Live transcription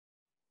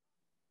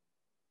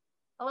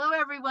Hello,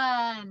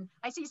 everyone.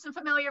 I see some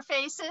familiar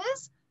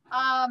faces.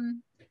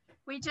 Um,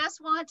 we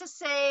just want to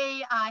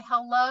say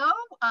hello.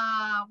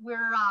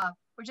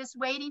 We're just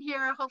waiting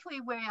here. Hopefully,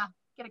 we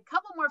get a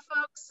couple more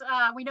folks.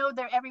 We know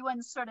that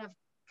everyone's sort of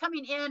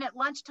coming in at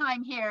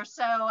lunchtime here,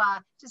 so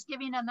just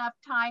giving enough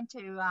time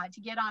to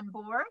get on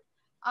board.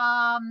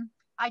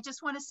 I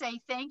just want to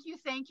say thank you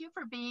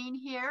for being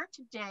here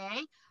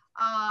today.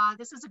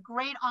 This is a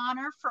great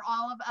honor for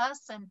all of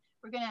us, and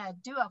we're going to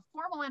do a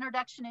formal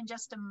introduction in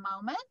just a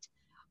moment.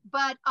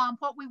 But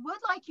what we would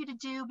like you to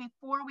do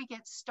before we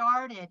get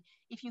started,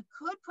 if you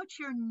could put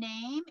your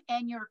name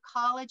and your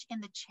college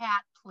in the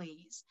chat,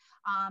 please.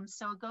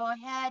 So go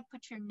ahead,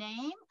 put your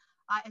name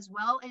as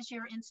well as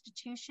your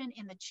institution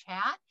in the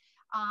chat.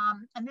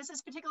 And this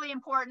is particularly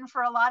important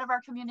for a lot of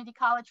our community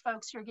college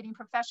folks who are getting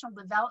professional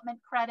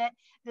development credit.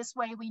 This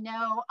way we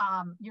know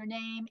your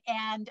name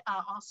and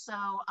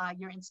also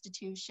your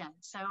institution.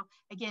 So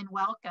again,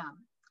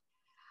 welcome.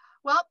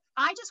 Well,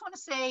 I just want to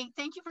say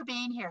thank you for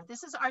being here.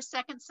 This is our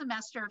second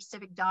semester of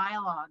Civic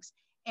Dialogues,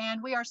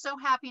 and we are so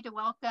happy to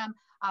welcome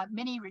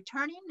many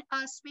returning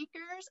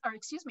participants,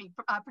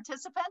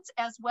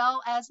 as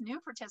well as new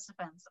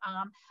participants.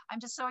 I'm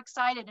just so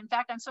excited. In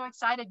fact, I'm so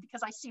excited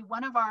because I see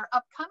one of our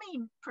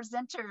upcoming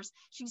presenters.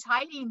 She's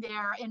hiding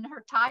there in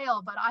her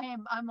tile, but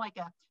I'm like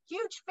a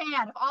huge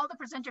fan of all the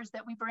presenters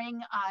that we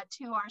bring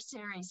to our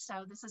series.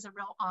 So this is a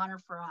real honor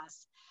for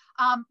us.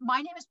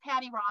 My name is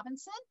Patty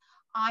Robinson.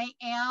 I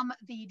am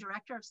the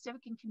Director of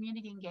Civic and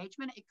Community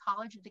Engagement at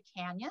College of the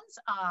Canyons.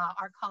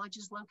 Our college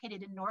is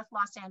located in North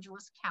Los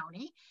Angeles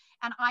County,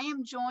 and I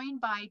am joined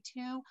by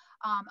two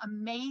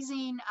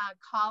amazing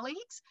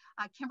colleagues,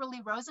 Kimberly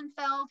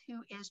Rosenfeld,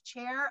 who is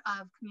Chair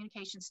of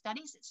Communication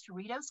Studies at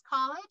Cerritos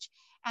College,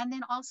 and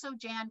then also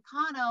Jan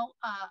Cano,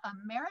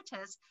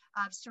 Emeritus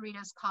of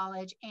Cerritos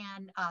College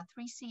and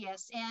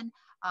 3CSN,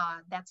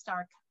 that's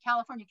our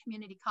California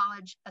Community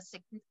College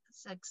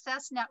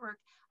Success Network,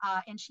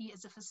 and she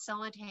is a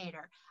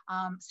facilitator.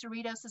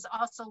 Cerritos is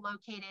also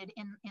located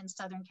in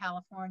Southern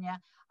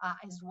California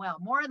as well,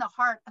 more in the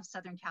heart of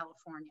Southern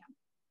California.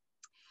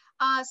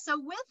 So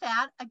with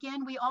that,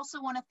 again, we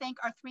also want to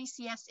thank our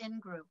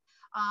 3CSN group.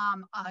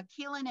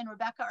 Keelan and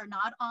Rebecca are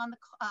not on the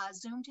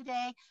Zoom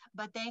today,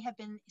 but they have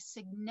been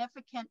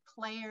significant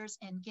players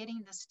in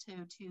getting this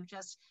to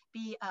just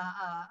be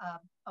a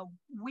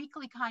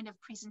weekly kind of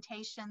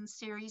presentation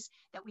series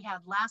that we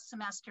had last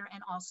semester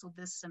and also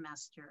this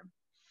semester.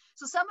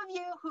 So some of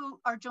you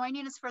who are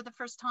joining us for the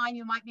first time,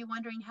 you might be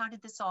wondering, how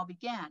did this all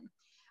begin?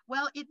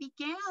 Well, it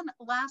began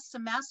last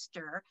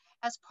semester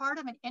as part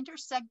of an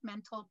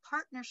intersegmental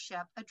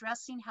partnership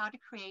addressing how to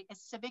create a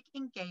civic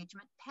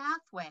engagement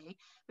pathway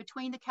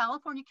between the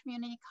California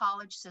Community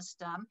College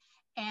system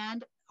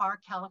and our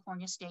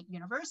California State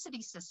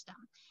University system.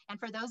 And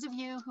for those of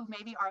you who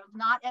maybe are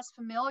not as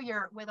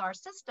familiar with our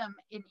system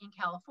in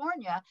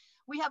California,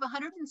 we have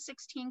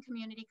 116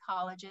 community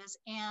colleges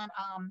and,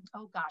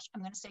 oh gosh,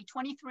 I'm going to say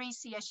 23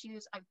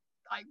 CSUs.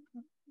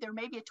 There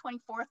may be a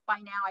 24th by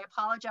now, I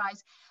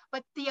apologize.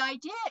 But the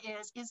idea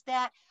is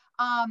that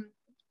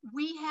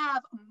we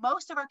have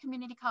most of our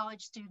community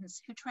college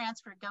students who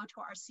transfer go to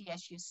our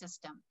CSU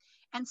system.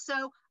 And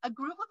so a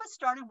group of us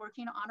started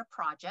working on a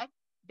project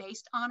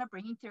based on a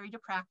Bringing Theory to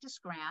Practice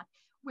grant,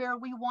 where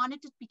we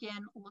wanted to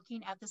begin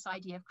looking at this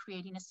idea of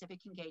creating a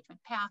civic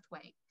engagement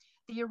pathway.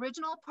 The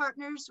original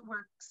partners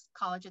were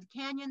College of the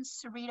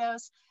Canyons,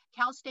 Cerritos,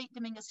 Cal State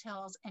Dominguez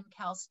Hills, and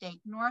Cal State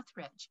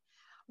Northridge.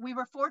 We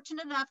were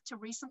fortunate enough to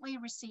recently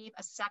receive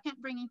a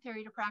second Bringing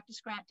Theory to Practice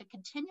grant to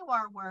continue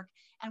our work,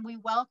 and we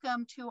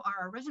welcome to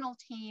our original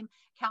team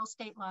Cal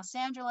State Los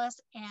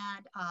Angeles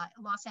and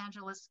Los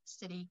Angeles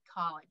City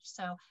College.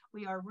 So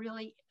we are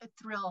really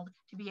thrilled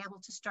to be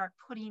able to start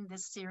putting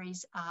this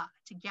series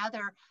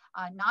together,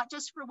 not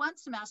just for one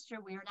semester.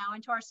 We are now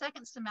into our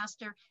second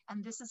semester,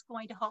 and this is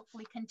going to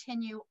hopefully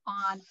continue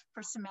on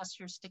for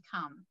semesters to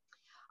come.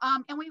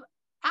 And we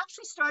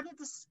actually started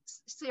this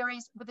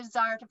series with a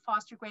desire to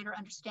foster greater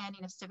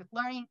understanding of civic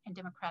learning and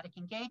democratic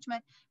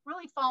engagement,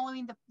 really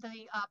following the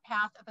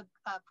path of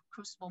a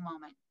crucible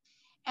moment.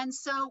 And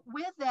so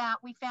with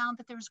that, we found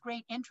that there was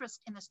great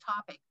interest in this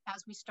topic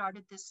as we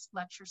started this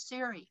lecture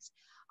series.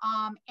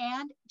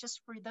 And just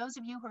for those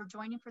of you who are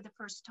joining for the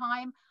first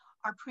time,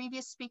 our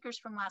previous speakers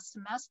from last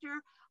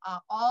semester,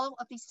 all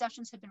of these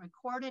sessions have been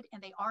recorded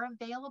and they are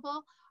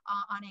available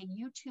on a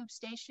YouTube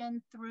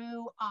station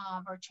through,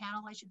 or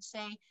channel, I should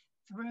say,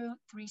 through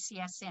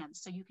 3CSN.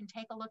 So you can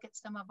take a look at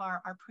some of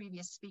our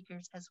previous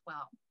speakers as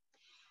well.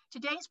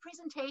 Today's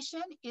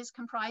presentation is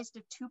comprised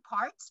of two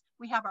parts.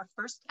 We have our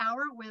first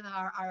hour with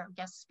our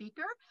guest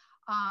speaker,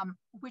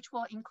 which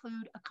will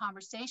include a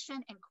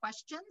conversation and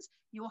questions.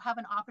 You will have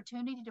an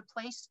opportunity to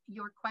place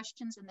your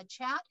questions in the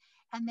chat,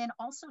 and then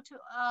also to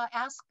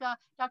ask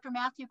Dr.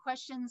 Mathews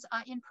questions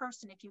in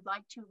person if you'd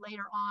like to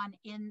later on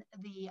in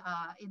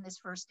this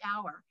first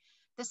hour.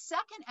 The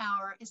second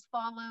hour is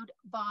followed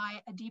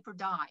by a deeper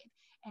dive,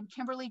 and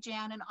Kimberly,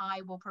 Jan, and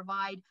I will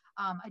provide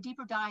a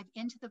deeper dive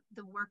into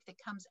the work that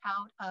comes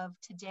out of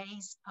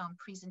today's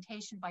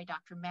presentation by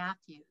Dr.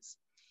 Mathews.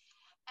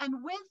 And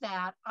with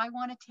that, I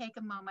want to take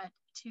a moment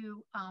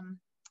to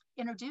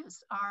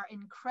introduce our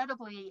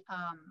incredibly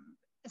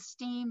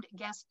esteemed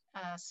guest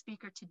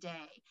speaker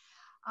today.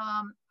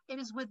 It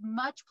is with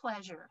much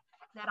pleasure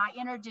that I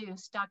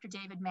introduce Dr.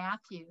 David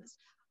Mathews.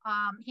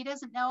 He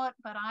doesn't know it,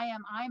 but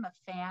I'm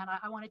a fan.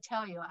 I want to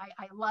tell you,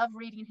 I love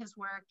reading his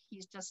work.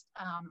 He's just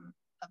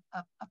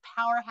a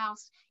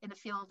powerhouse in the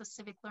field of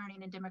civic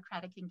learning and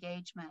democratic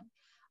engagement.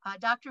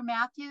 Dr.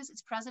 Mathews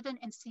is president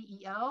and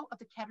CEO of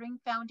the Kettering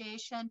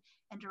Foundation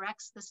and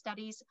directs the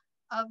studies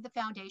of the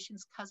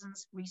foundation's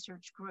Cousins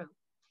Research Group.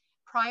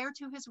 Prior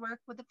to his work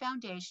with the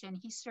foundation,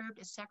 he served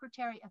as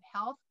Secretary of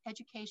Health,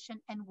 Education,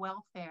 and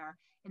Welfare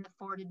in the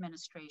Ford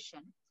administration.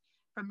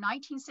 From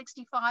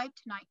 1965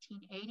 to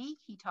 1980,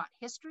 he taught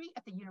history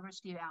at the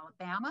University of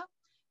Alabama,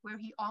 where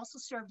he also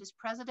served as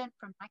president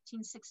from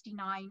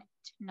 1969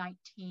 to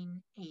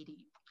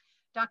 1980.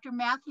 Dr.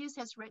 Mathews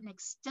has written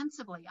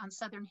extensively on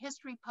Southern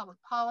history, public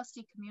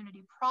policy,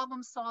 community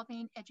problem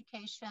solving,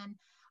 education,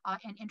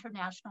 and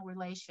international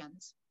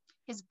relations.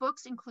 His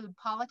books include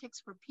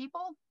Politics for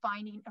People,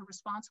 Finding a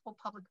Responsible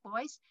Public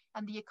Voice,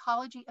 and The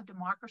Ecology of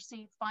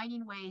Democracy,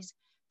 Finding Ways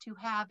to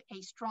Have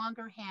a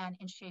Stronger Hand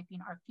in Shaping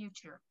Our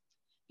Future.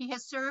 He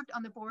has served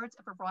on the boards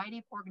of a variety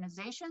of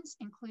organizations,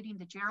 including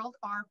the Gerald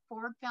R.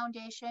 Ford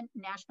Foundation,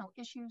 National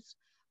Issues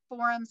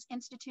Forums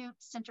Institute,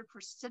 Center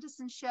for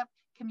Citizenship,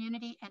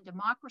 Community and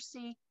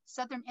Democracy,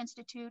 Southern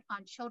Institute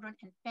on Children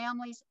and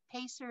Families,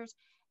 PACERS,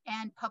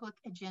 and Public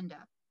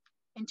Agenda.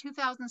 In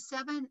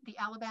 2007, the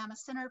Alabama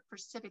Center for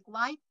Civic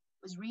Life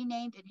was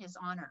renamed in his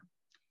honor.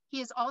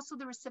 He is also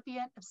the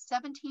recipient of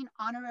 17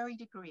 honorary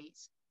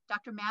degrees.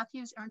 Dr.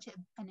 Mathews earned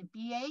a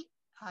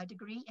BA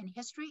degree in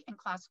history and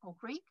classical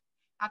Greek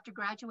after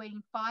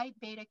graduating Phi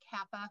Beta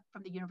Kappa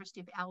from the University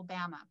of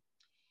Alabama.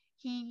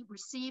 He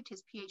received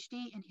his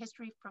PhD in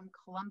history from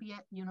Columbia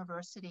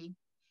University.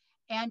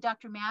 And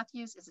Dr.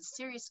 Mathews is a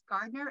serious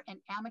gardener and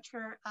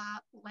amateur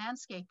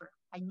landscaper.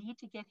 I need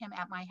to get him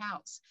at my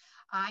house.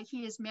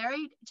 He is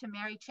married to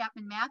Mary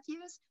Chapman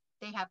Mathews.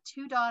 They have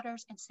 2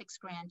 daughters and 6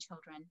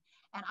 grandchildren.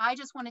 And I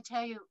just want to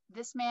tell you,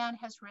 this man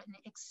has written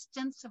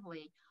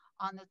extensively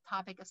on the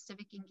topic of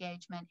civic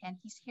engagement, and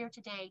he's here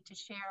today to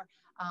share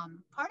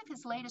part of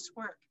his latest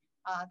work,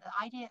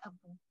 the idea of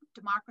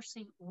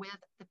democracy with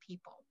the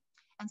people.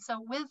 And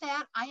so with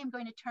that, I am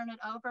going to turn it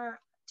over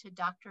to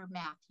Dr.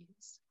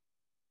 Mathews.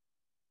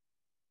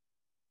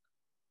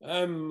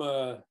 I'm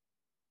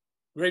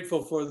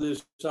grateful for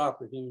this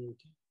opportunity.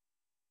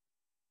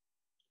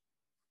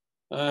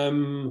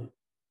 I'm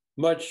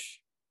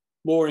much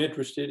more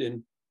interested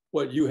in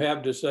what you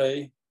have to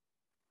say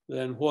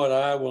than what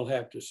I will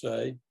have to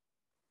say.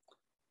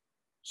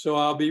 So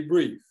I'll be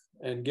brief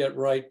and get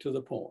right to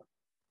the point.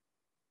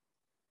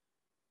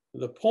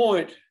 The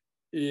point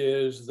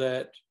is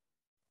that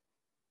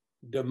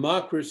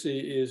democracy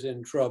is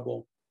in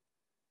trouble,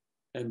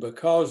 and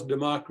because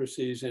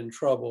democracy is in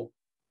trouble,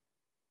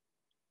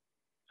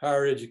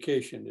 higher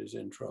education is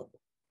in trouble.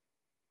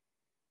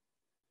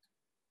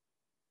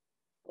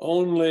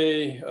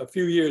 Only a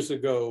few years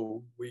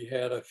ago, we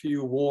had a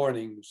few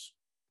warnings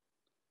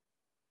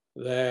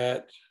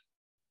that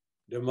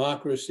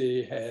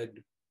democracy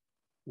had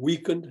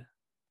weakened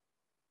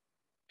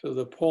to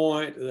the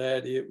point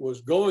that it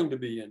was going to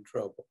be in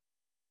trouble.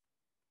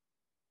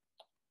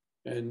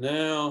 And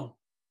now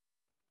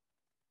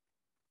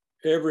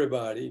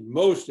everybody,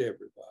 most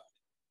everybody,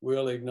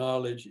 will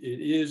acknowledge it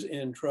is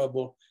in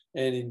trouble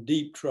and in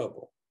deep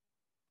trouble.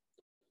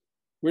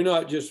 We're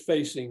not just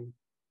facing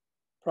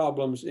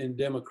problems in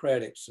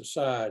democratic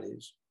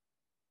societies.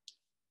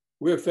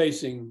 We're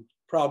facing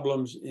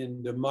problems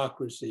in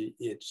democracy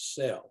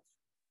itself.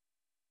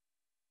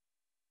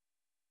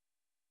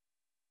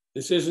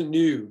 This isn't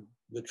new.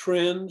 The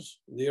trends,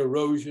 the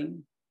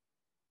erosion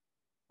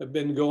have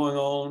been going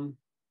on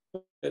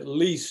at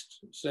least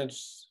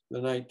since the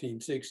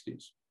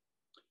 1960s.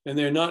 And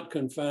they're not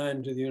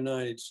confined to the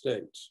United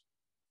States.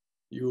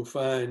 You will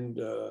find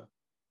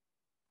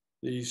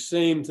these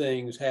same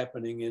things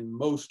happening in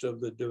most of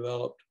the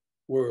developed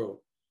world,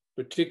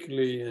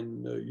 particularly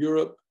in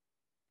Europe,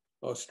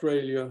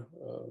 Australia,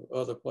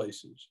 other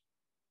places.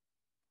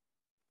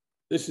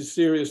 This is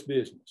serious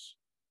business.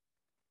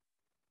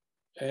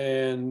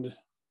 And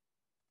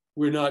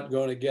we're not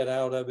going to get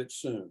out of it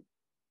soon.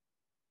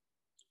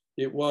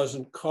 It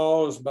wasn't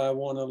caused by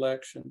one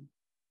election,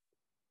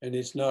 and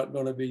it's not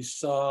going to be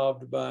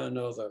solved by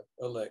another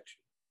election.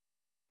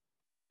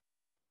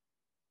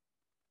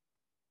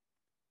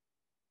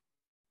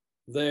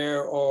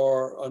 There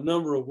are a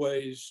number of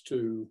ways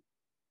to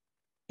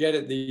get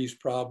at these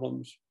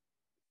problems.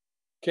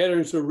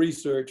 Kettering's a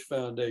research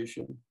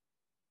foundation,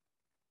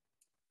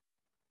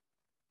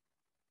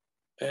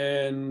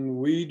 and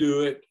we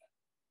do it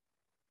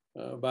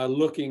by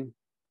looking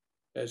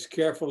as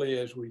carefully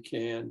as we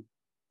can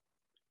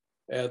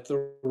at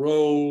the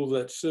role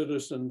that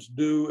citizens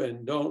do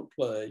and don't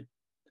play,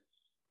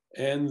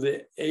 and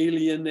the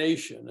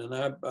alienation, and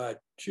I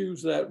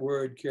choose that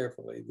word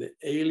carefully, the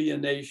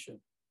alienation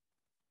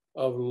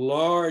of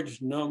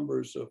large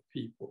numbers of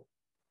people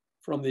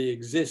from the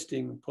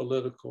existing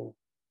political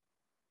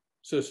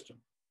system.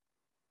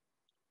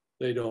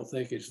 They don't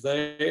think it's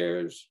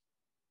theirs.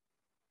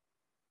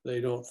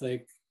 They don't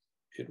think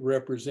it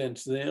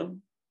represents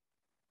them.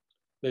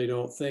 They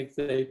don't think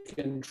they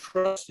can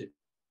trust it.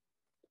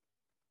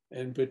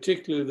 And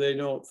particularly, they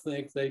don't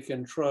think they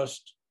can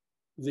trust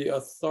the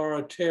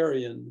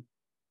authoritarian,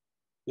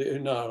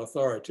 not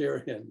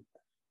authoritarian,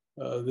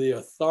 the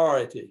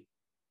authority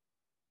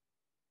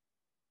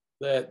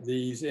that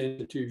these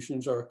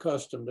institutions are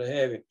accustomed to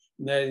having.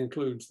 And that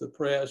includes the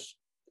press,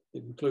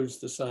 it includes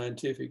the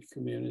scientific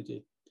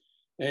community.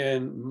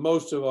 And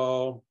most of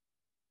all,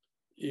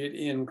 it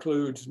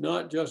includes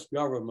not just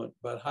government,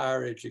 but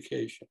higher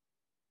education.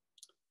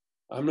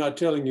 I'm not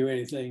telling you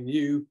anything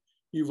new.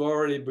 You've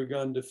already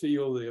begun to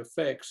feel the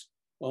effects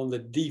on the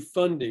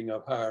defunding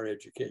of higher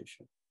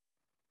education.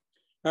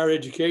 Higher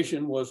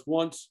education was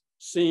once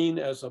seen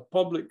as a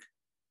public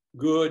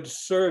good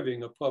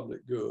serving a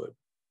public good.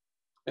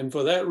 And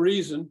for that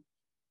reason,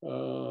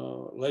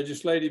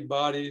 legislative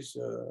bodies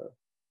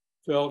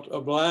felt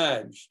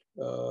obliged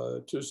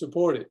to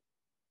support it.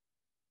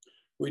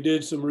 We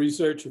did some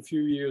research a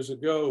few years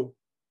ago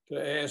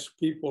to ask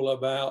people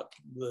about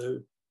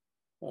the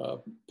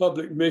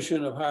public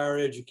mission of higher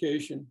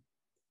education.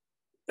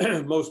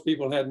 Most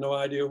people had no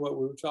idea what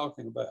we were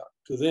talking about.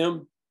 To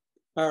them,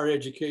 higher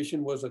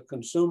education was a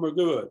consumer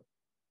good,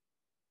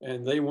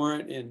 and they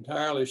weren't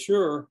entirely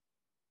sure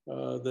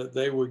that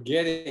they were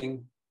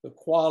getting the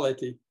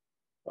quality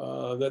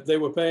that they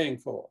were paying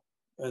for,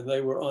 and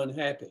they were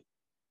unhappy.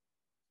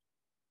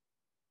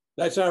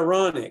 That's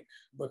ironic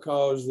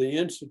because the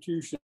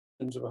institutions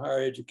of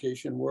higher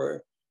education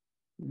were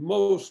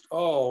most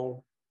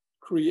all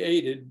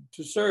created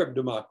to serve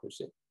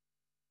democracy,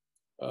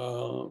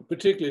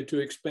 particularly to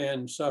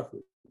expand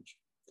suffrage.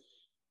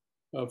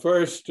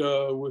 First,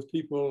 with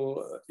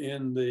people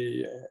in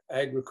the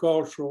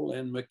agricultural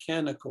and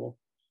mechanical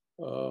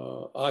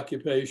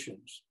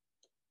occupations,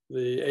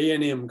 the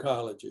A&M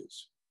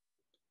colleges,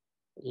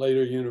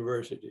 later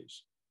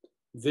universities.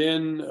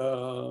 Then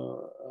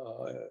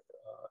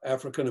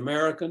African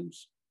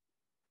Americans,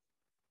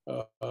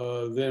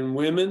 then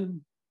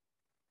women,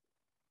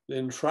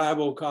 then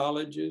tribal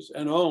colleges,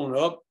 and on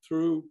up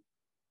through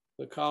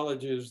the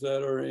colleges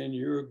that are in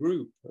your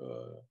group.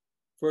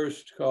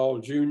 First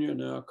called junior,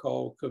 now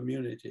called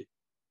community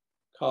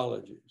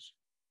colleges.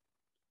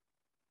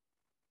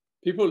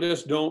 People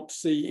just don't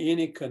see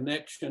any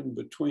connection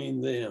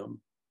between them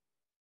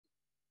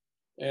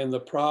and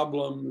the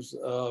problems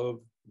of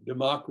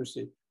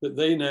democracy that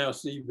they now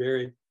see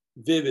very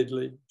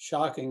vividly,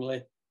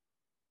 shockingly,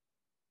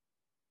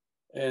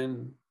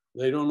 and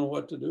they don't know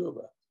what to do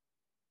about it.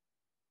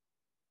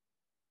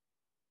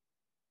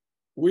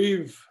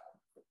 We've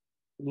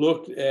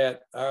looked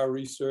at our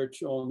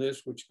research on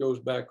this, which goes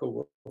back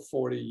over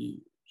 40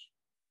 years.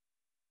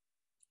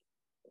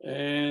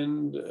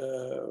 And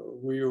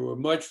we were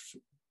much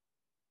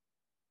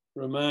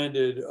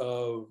reminded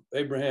of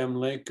Abraham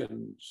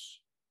Lincoln's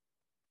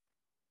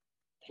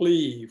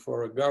plea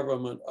for a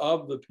government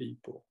of the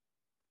people,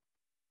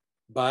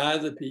 by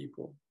the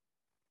people,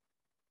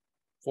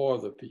 for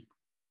the people.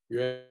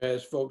 You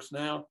ask folks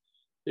now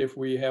if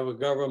we have a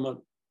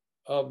government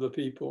of the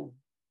people,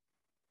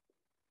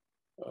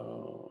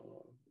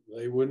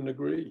 they wouldn't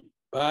agree.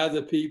 By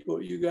the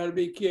people, you got to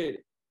be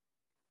kidding.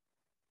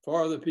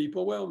 For the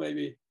people, well,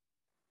 maybe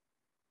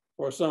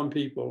for some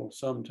people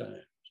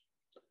sometimes.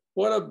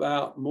 What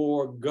about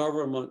more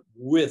government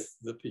with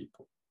the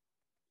people?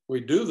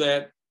 We do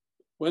that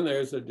when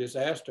there's a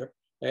disaster.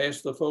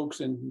 Ask the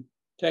folks in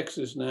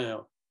Texas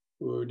now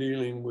who are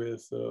dealing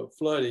with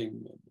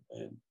flooding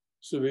and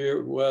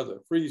severe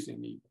weather,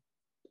 freezing even.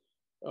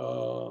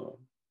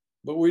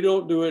 But we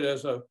don't do it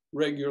as a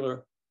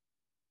regular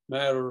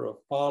matter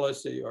of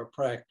policy or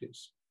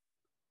practice.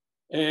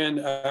 And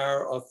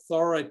our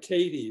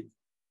authoritative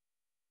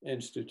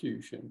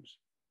institutions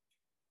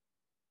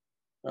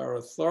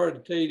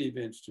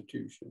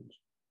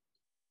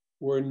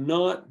were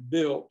not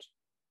built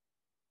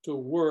to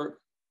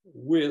work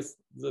with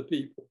the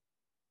people.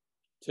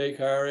 Take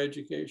higher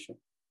education.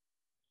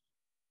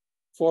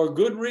 For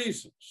good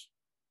reasons,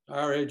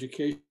 higher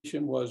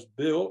education was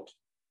built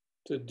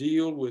to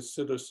deal with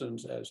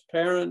citizens as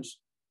parents,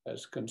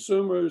 as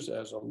consumers,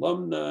 as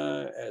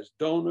alumni, as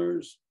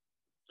donors.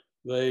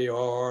 They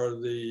are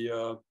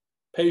the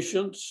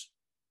patients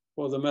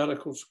for the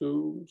medical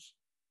schools.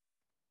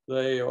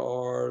 They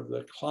are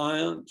the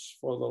clients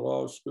for the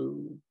law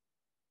school.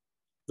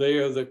 They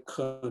are the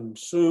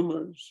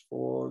consumers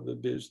for the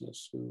business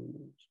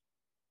schools.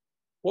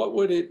 What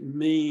would it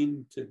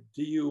mean to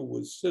deal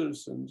with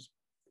citizens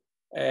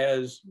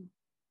as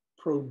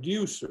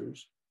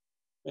producers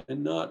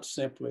and not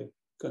simply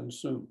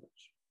consumers?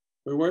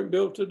 We weren't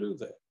built to do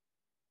that.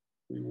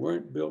 We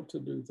weren't built to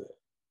do that,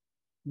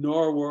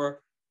 nor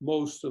were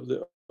most of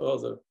the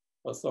other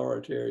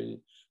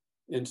authoritarian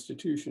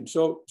institutions.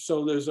 So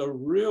there's a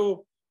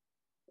real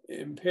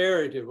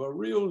imperative, a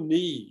real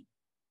need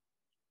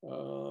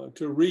to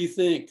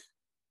rethink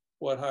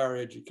what higher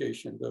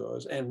education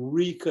does and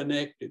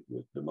reconnect it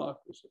with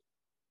democracy.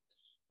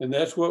 And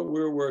that's what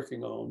we're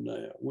working on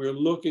now. We're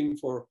looking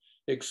for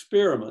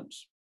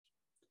experiments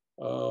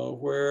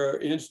where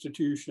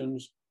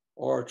institutions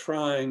are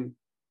trying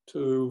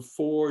to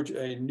forge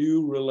a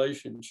new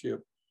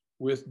relationship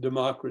with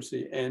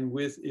democracy and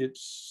with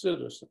its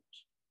citizens.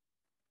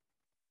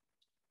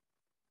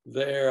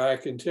 There, I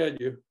can tell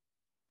you,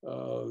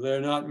 there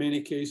are not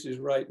many cases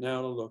right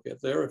now to look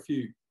at. There are a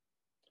few.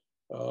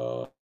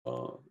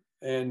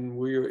 And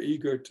we are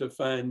eager to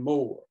find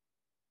more,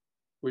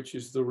 which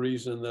is the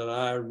reason that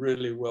I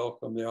really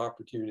welcome the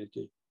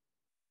opportunity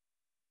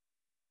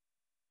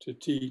to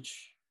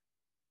teach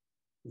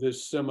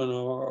this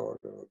seminar or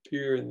to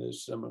appear in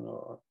this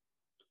seminar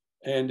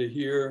and to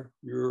hear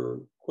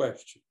your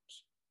questions.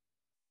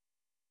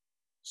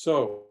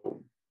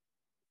 So,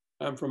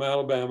 I'm from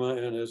Alabama,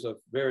 and as a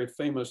very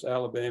famous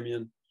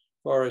Alabamian,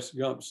 Forrest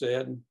Gump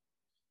said,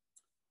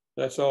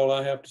 that's all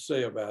I have to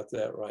say about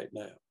that right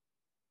now.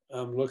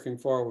 I'm looking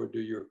forward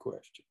to your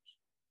questions.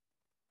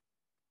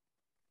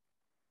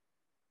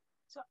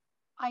 So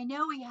I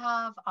know we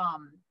have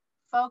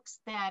folks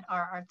that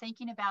are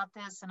thinking about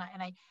this, and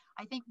I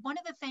think one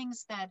of the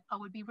things that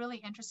would be really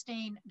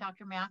interesting,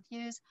 Dr.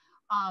 Mathews,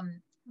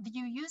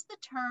 you use the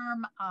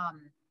term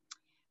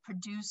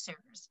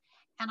producers,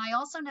 and I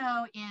also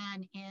know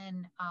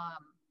in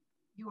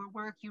your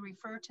work you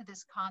refer to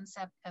this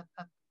concept of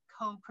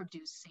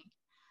co-producing.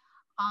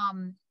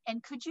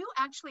 And could you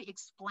actually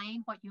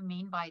explain what you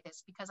mean by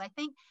this? Because I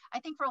think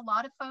for a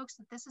lot of folks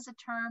that this is a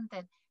term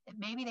that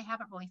maybe they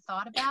haven't really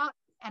thought about,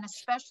 and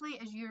especially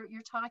as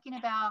you're talking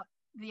about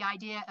the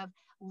idea of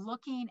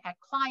looking at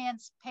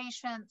clients,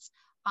 patients,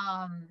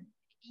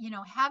 you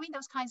know, having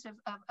those kinds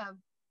of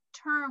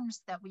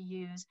terms that we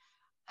use.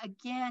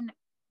 Again,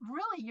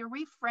 really, you're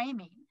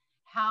reframing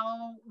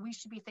how we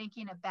should be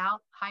thinking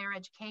about higher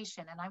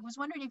education. And I was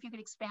wondering if you could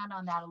expand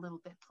on that a little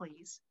bit,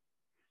 please.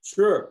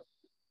 Sure.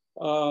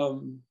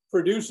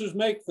 Producers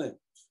make things,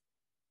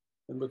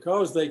 and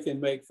because they can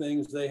make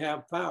things, they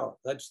have power.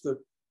 That's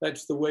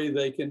the way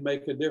they can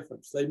make a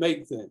difference. They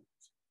make things.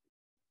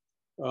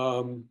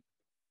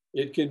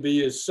 It can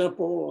be as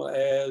simple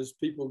as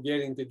people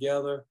getting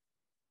together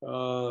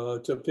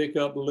to pick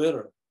up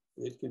litter.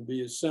 It can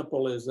be as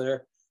simple as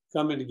they're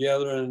coming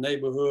together in a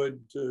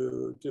neighborhood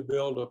to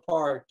build a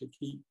park to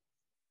keep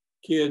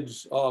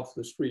kids off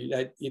the street.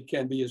 It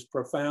can be as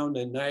profound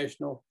and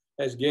national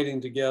as getting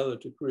together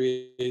to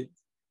create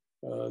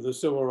the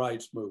civil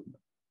rights movement.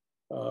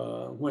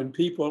 When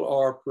people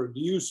are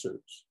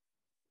producers,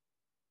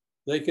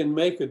 they can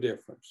make a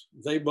difference.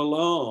 They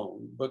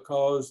belong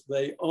because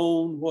they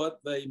own what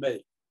they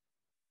make.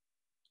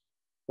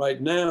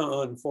 Right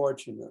now,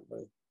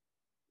 unfortunately,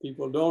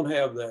 people don't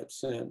have that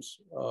sense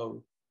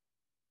of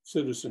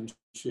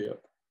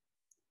citizenship.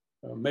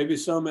 Maybe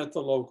some at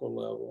the local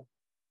level,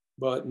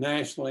 but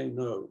nationally,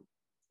 no.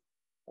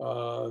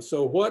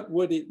 So what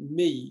would it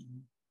mean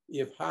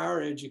if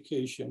higher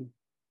education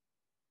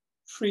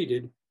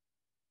treated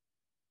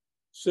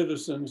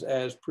citizens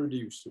as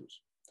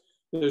producers?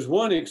 There's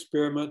one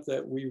experiment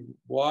that we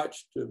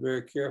watched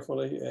very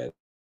carefully at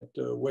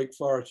Wake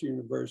Forest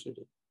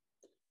University.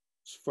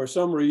 For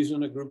some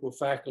reason, a group of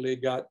faculty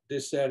got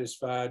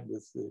dissatisfied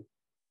with the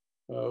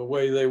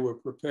way they were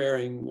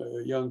preparing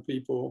young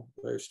people,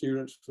 their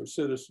students, for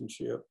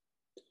citizenship.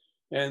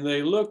 And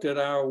they looked at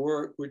our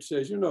work, which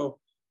says, you know,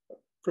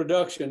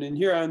 production, and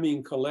here I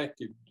mean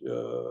collective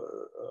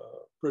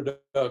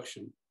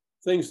production,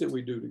 things that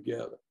we do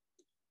together.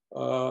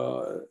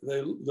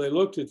 They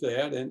looked at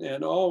that,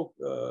 and all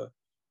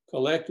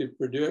collective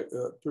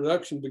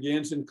production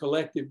begins in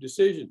collective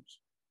decisions.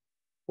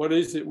 What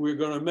is it we're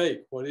going to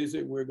make? What is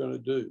it we're going to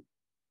do?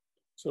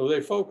 So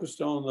they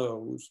focused on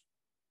those,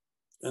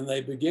 and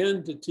they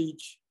began to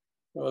teach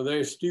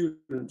their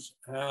students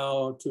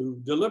how to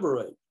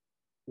deliberate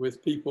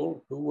with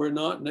people who were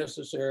not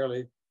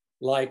necessarily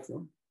like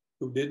them,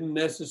 who didn't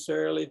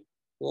necessarily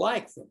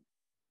like them,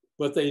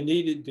 but they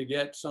needed to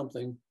get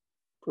something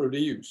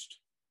produced.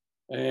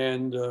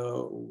 And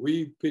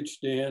we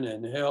pitched in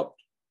and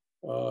helped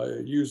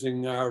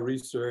using our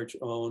research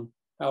on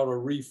how to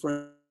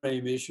reframe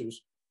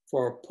issues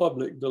for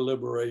public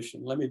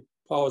deliberation. Let me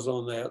pause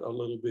on that a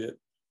little bit.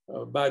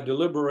 By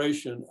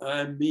deliberation,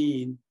 I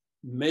mean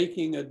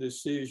making a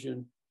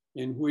decision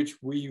in which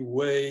we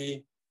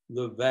weigh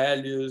the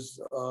values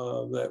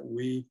that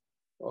we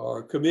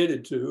are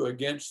committed to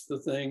against the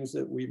things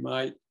that we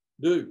might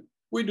do.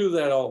 We do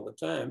that all the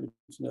time.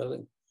 There's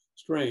nothing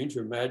strange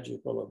or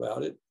magical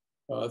about it.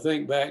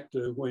 Think back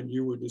to when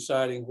you were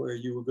deciding where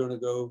you were going to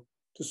go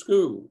to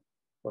school,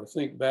 or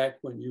think back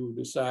when you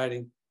were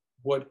deciding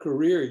what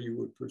career you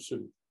would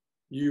pursue.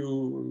 You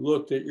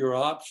looked at your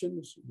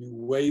options, you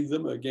weighed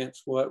them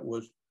against what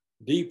was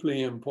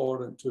deeply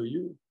important to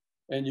you,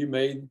 and you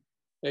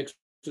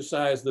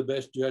exercised the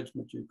best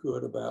judgment you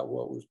could about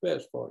what was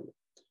best for you.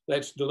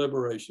 That's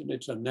deliberation.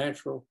 It's a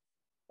natural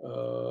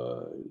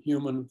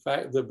human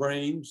fact. The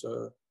brains,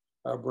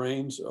 our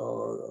brains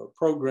are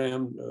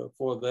programmed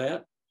for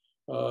that.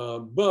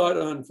 But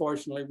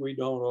unfortunately, we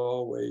don't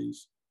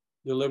always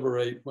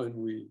deliberate when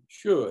we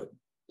should.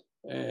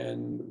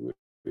 And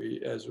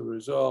as a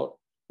result,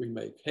 we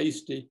make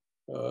hasty,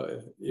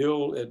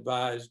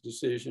 ill-advised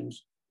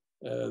decisions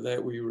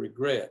that we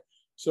regret.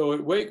 So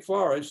at Wake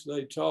Forest,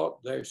 they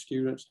taught their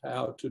students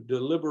how to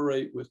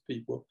deliberate with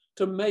people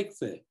to make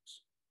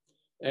things.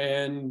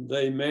 And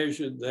they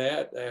measured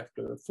that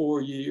after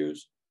 4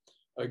 years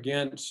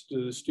against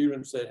the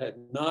students that had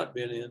not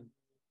been in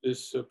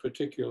this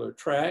particular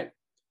track.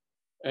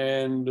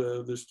 And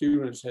the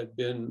students had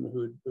been,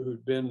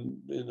 who'd been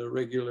in the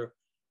regular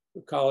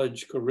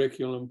college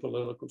curriculum,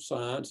 political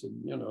science,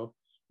 and, you know,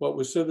 what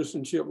was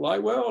citizenship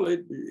like? Well,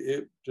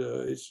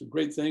 it's a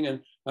great thing, and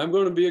I'm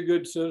going to be a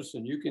good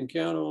citizen. You can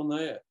count on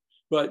that.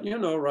 But, you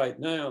know, right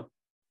now,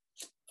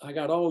 I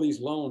got all these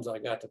loans I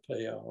got to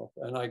pay off,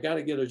 and I got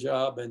to get a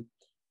job. And,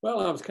 well,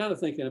 I was kind of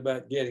thinking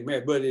about getting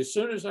married. But as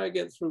soon as I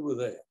get through with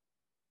that,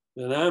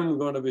 then I'm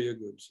going to be a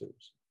good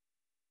citizen.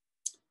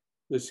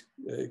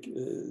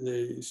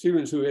 The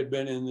students who had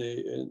been in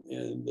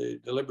the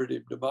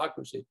deliberative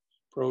democracy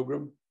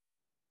program,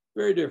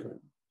 very different.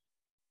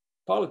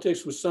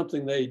 Politics was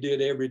something they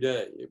did every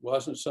day. It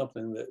wasn't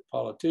something that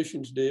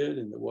politicians did,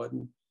 and it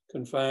wasn't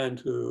confined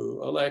to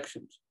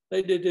elections.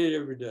 They did it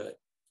every day,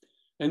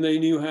 and they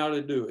knew how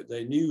to do it.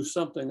 They knew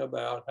something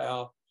about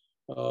how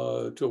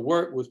to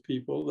work with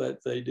people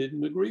that they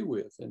didn't agree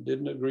with and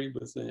didn't agree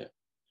with them.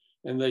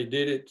 And they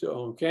did it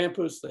on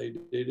campus. They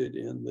did it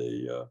in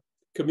the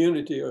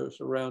community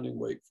surrounding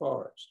Wake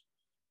Forest.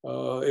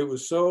 It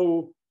was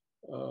so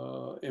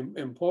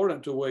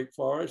important to Wake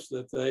Forest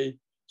that they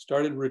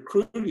started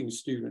recruiting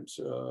students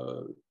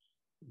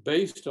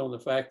based on the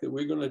fact that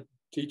we're going to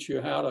teach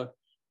you how to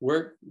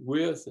work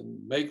with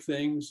and make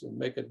things and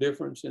make a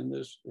difference in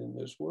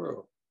this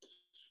world.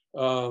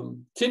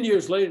 10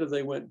 years later,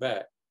 they went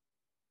back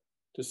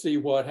to see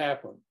what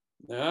happened.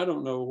 Now, I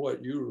don't know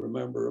what you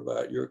remember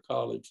about your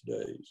college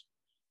days,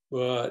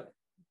 but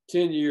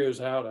 10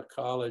 years out of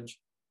college,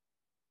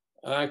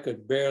 I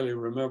could barely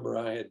remember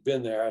I had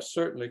been there. I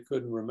certainly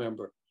couldn't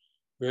remember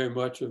very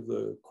much of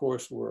the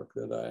coursework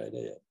that I had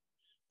had.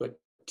 But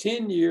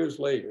 10 years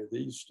later,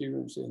 these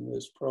students in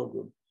this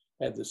program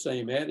had the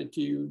same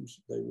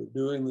attitudes. They were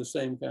doing the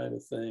same kind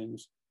of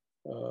things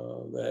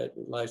that,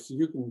 like,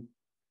 you can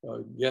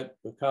get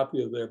a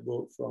copy of their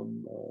book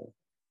from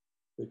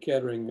the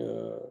Kettering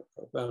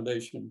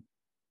Foundation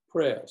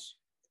Press.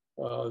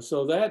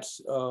 So that's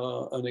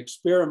an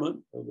experiment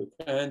of the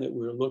kind that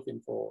we're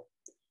looking for,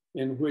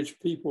 in which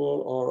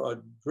people are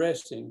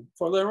addressing,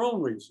 for their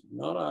own reason,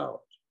 not ours,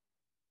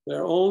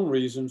 their own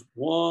reasons,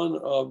 one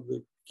of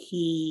the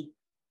key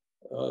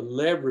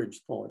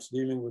leverage points,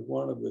 dealing with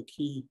one of the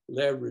key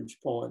leverage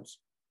points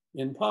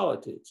in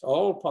politics.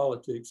 All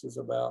politics is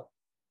about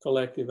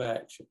collective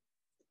action,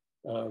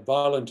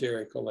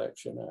 voluntary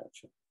collection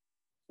action.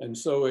 And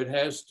so it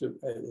has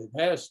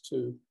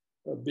to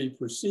be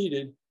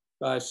preceded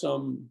by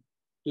some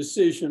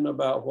decision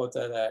about what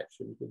that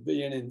action could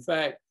be. And in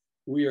fact,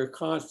 we are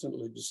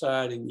constantly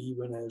deciding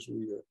even as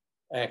we are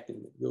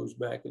acting. It goes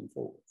back and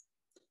forth.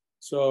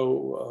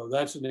 So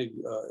that's an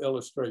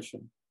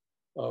illustration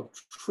of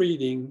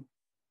treating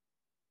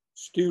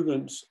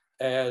students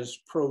as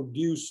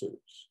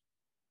producers.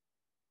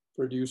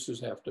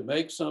 Producers have to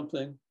make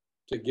something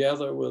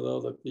together with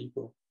other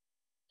people.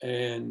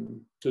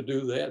 And to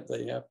do that,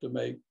 they have to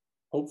make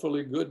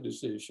hopefully good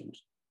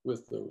decisions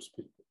with those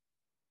people.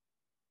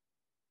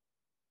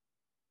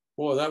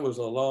 Boy, that was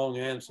a long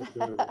answer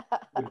to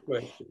a good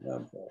question.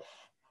 I'm sorry.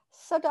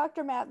 So,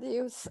 Dr.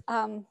 Mathews,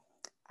 I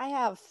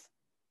have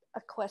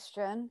a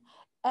question,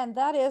 and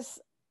that is,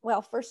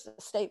 well, first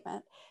a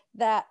statement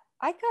that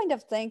I kind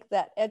of think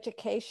that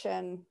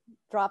education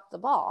dropped the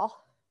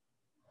ball,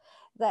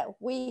 that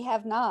we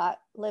have not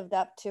lived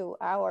up to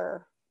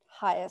our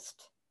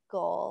highest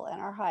goal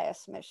and our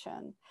highest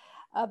mission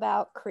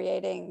about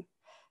creating,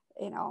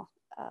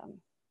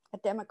 a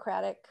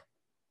democratic,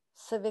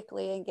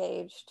 civically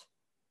engaged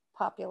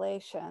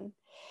population.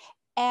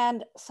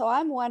 And so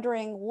I'm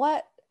wondering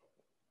what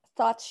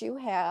thoughts you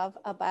have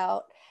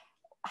about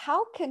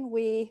how can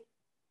we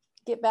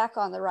get back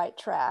on the right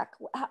track?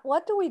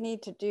 What do we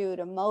need to do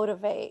to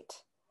motivate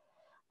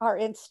our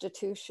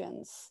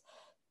institutions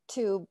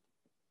to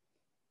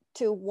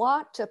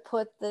want to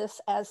put this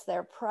as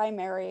their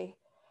primary,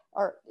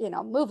 or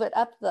move it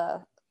up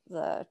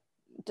the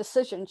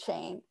decision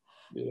chain?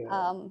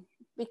 Yeah.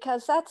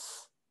 Because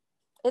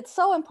it's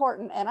so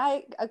important. And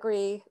I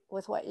agree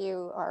with what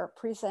you are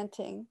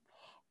presenting.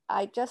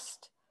 I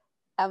just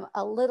am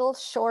a little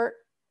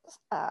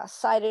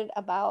short-sighted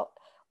about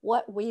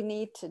what we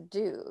need to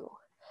do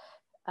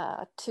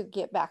to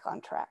get back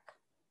on track.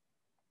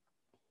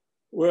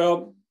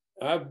 Well,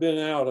 I've been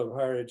out of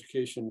higher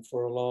education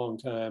for a long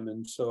time,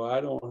 and so I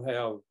don't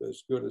have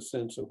as good a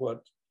sense of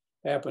what's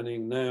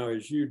happening now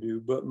as you do,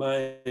 but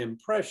my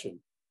impression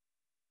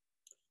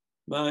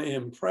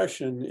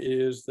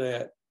is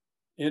that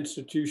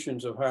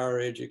institutions of higher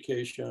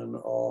education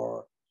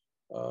are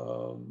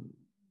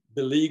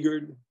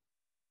beleaguered,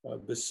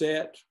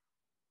 beset,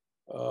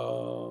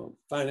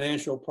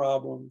 financial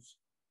problems,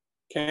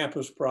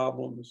 campus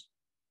problems,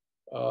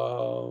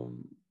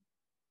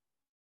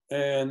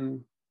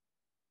 and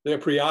they're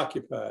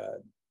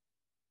preoccupied.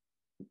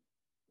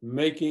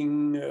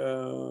 Making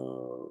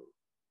a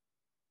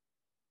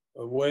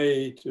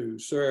way to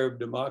serve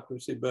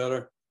democracy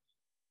better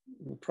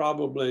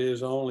probably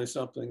is only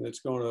something that's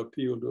going to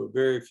appeal to a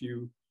very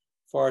few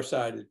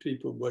far-sighted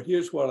people. But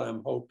here's what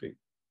I'm hoping,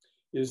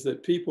 is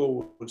that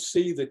people would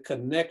see the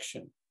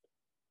connection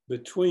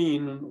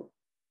between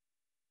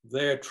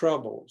their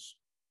troubles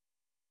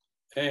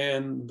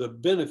and the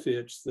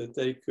benefits that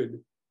they could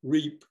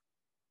reap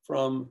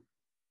from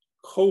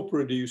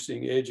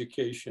co-producing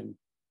education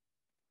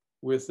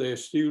with their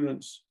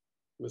students,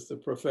 with the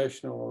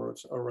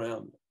professionals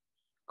around them.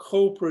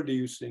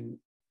 Co-producing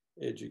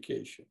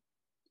education.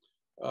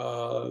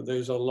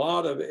 There's a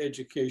lot of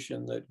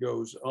education that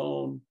goes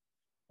on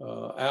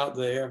out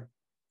there,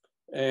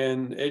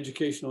 and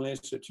educational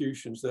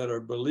institutions that are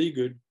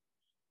beleaguered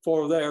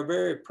for their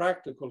very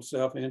practical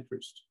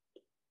self-interest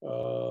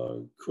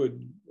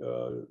could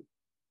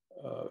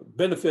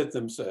benefit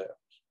themselves,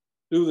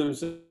 do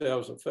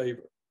themselves a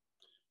favor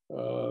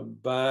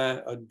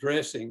by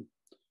addressing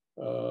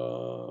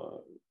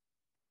the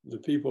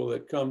people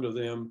that come to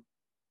them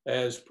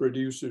as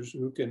producers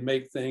who can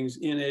make things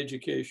in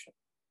education.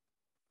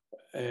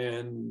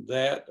 And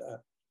that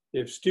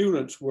if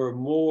students were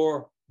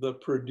more the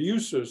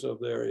producers of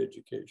their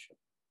education,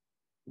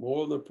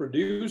 more the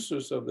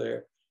producers of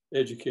their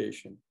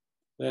education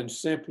than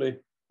simply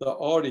the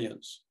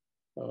audience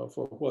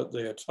for what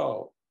they are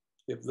taught,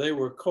 if they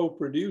were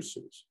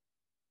co-producers,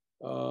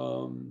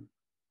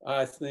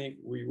 I think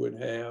we would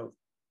have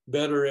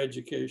better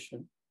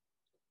education.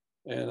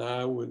 And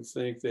I would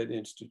think that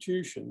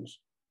institutions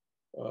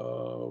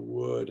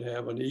would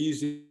have an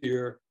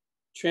easier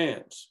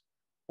chance.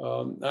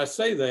 I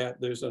say that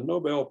there's a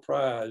Nobel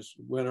Prize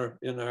winner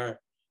in our,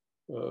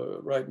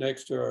 right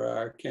next to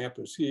our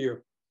campus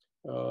here,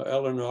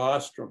 Eleanor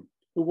Ostrom,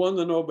 who won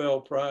the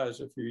Nobel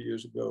Prize a few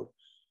years ago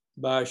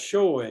by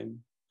showing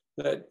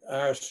that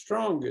our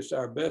strongest,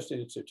 our best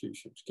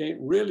institutions can't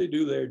really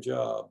do their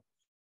job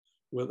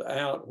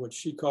without what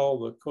she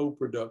called the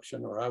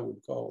co-production, or I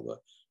would call the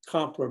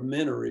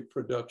complementary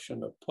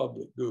production of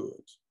public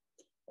goods.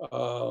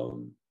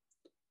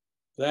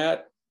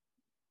 That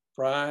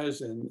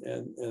prize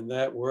and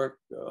that work,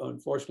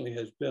 unfortunately,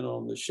 has been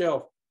on the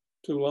shelf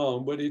too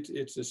long, but it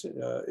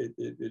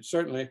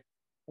certainly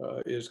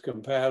is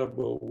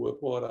compatible with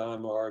what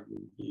I'm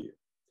arguing here.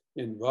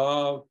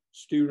 Involve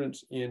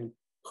students in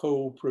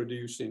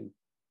co-producing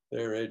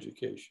their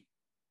education.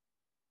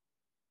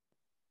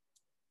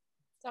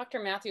 Dr.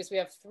 Mathews, we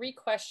have 3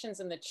 questions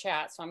in the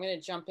chat, so I'm going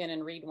to jump in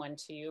and read one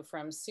to you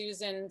from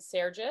Susan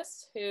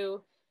Sergis,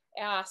 who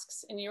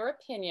asks, in your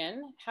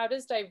opinion, how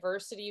does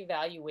diversity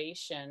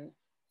evaluation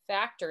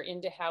factor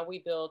into how we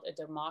build a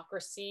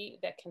democracy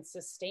that can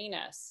sustain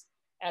us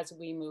as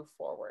we move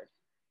forward?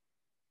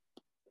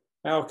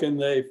 How can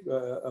they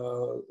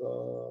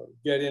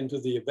get into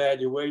the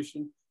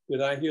evaluation?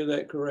 Did I hear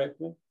that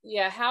correctly?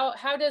 Yeah,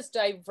 how does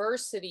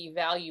diversity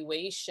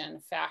evaluation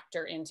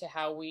factor into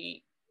how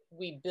we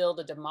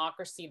build a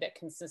democracy that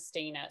can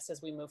sustain us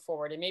as we move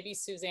forward? And maybe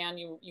Suzanne,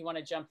 you want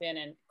to jump in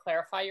and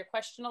clarify your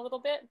question a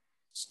little bit?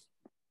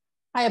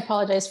 I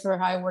apologize for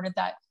how I worded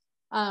that.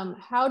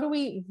 How do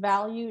we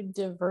value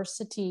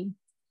diversity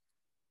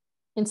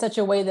in such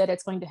a way that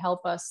it's going to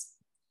help us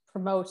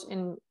promote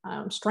and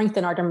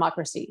strengthen our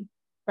democracy,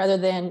 rather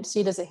than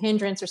see it as a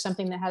hindrance or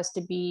something that has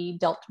to be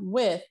dealt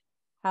with?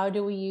 How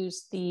do we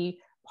use the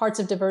parts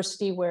of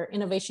diversity where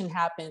innovation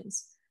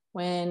happens,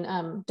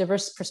 when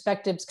diverse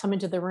perspectives come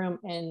into the room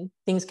and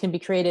things can be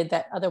created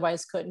that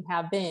otherwise couldn't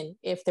have been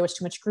if there was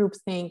too much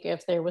groupthink,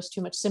 if there was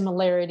too much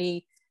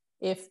similarity,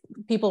 if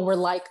people were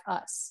like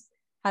us?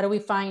 How do we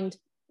find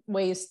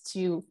ways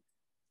to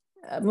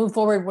move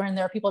forward when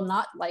there are people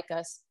not like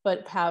us,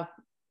 but have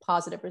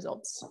positive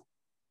results?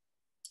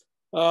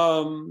 Give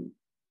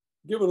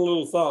it a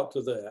little thought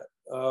to that.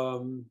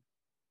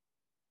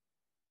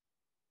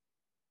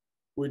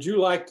 Would you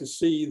like to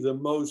see the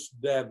most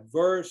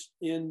diverse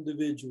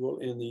individual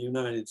in the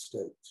United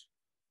States?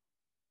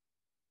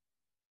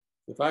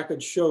 If I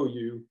could show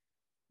you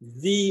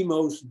the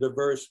most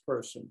diverse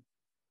person,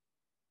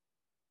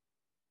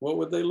 what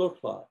would they look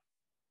like?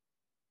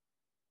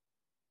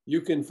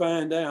 You can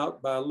find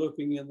out by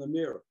looking in the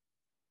mirror.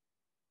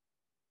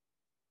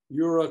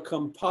 You're a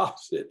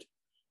composite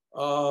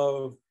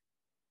of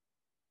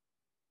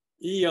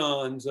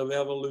eons of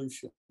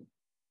evolution.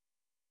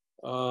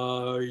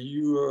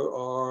 You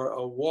are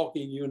a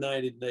walking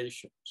United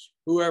Nations,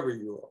 whoever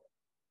you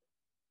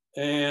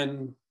are.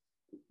 And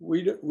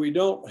we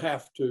don't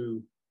have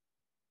to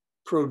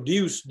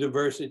produce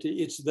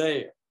diversity, it's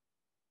there.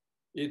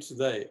 It's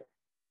there.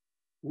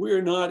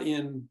 We're not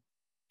in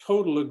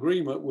total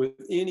agreement with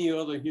any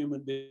other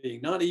human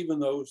being, not even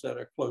those that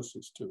are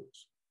closest to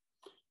us.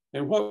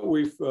 And what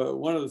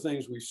one of the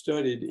things we've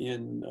studied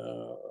in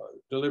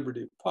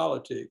deliberative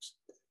politics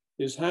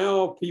is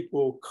how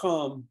people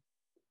come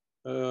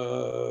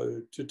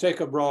to take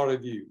a broader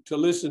view, to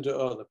listen to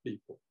other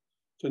people,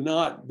 to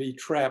not be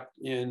trapped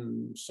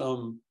in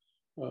some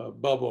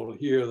bubble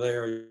here,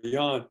 there,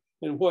 yon.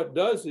 And what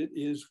does it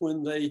is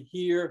when they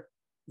hear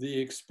the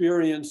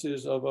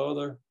experiences of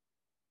other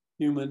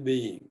human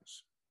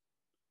beings,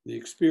 the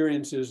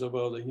experiences of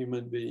other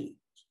human beings.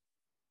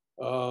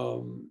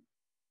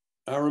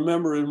 I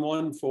remember in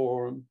one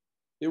forum,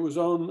 it was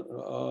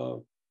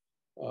on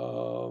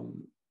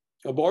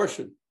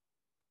abortion,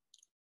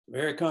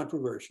 very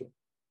controversial.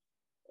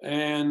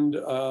 And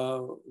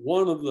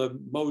one of the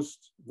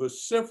most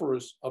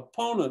vociferous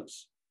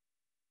opponents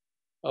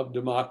of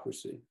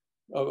democracy,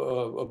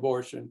 of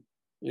abortion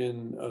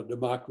in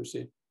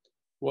democracy,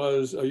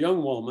 was a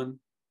young woman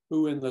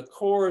who, in the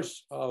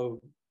course of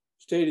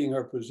stating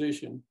her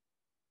position,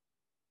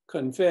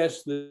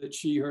 confessed that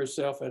she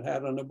herself had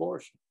had an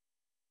abortion.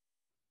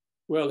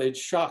 Well, it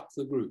shocked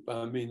the group.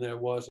 I mean, there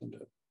wasn't a.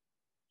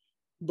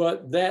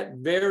 But that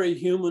very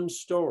human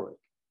story,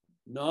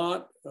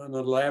 not an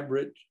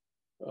elaborate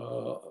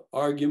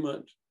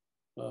argument,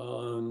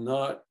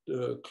 not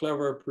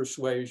clever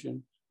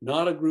persuasion,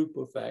 not a group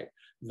of facts,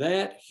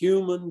 that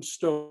human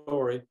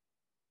story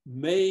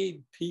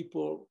made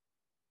people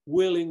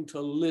willing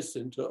to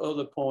listen to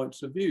other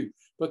points of view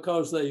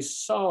because they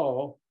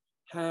saw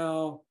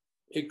how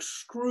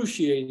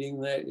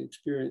excruciating that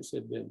experience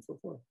had been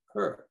for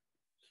her.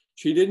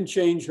 She didn't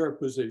change her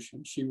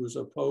position. She was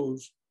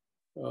opposed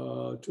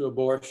to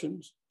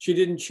abortions. She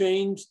didn't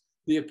change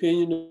the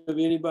opinion of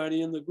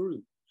anybody in the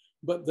group,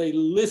 but they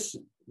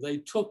listened. They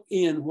took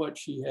in what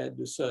she had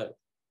to say.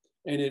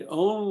 And it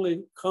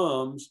only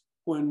comes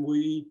when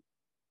we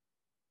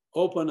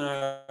open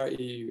our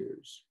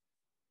ears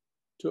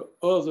to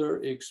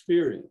other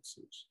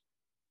experiences.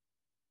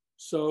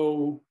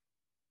 So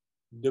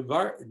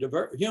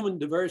human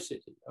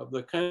diversity of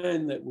the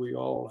kind that we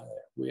all have.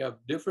 We have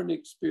different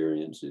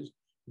experiences,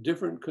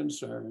 different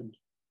concerns.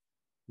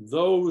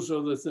 Those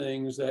are the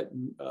things that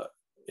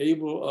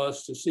enable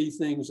us to see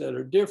things that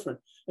are different.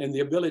 And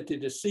the ability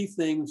to see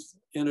things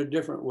in a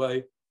different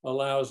way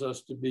allows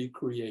us to be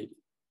creative.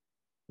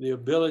 The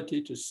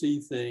ability to see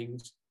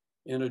things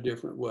in a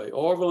different way.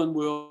 Orville and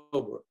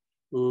Wilbur,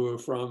 who are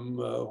from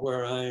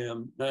where I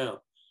am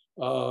now,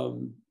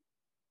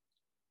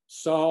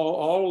 saw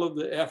all of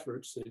the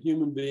efforts that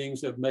human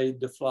beings have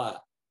made to fly.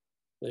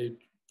 They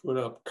put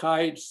up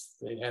kites,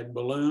 they had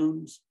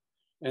balloons,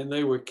 and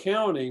they were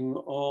counting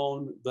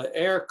on the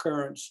air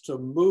currents to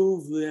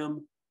move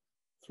them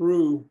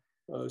through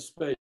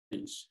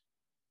space.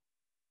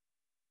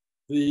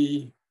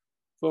 The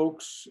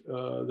folks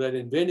that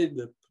invented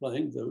the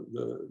plane,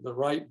 the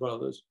Wright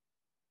brothers,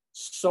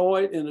 saw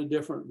it in a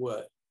different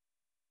way.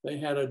 They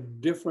had a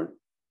different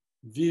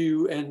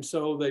view, and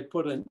so they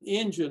put an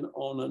engine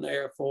on an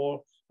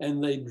airfoil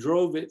and they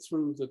drove it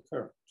through the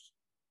currents.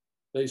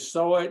 They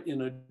saw it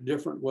in a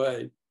different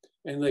way,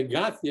 and they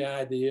got the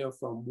idea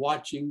from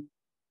watching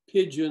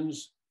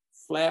pigeons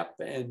flap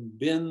and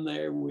bend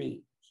their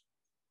wings.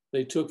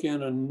 They took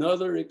in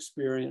another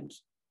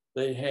experience.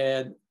 They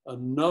had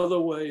another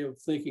way of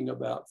thinking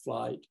about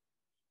flight,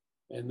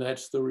 and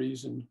that's the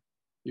reason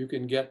you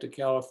can get to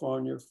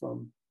California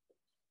from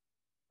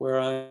where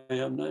I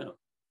am now.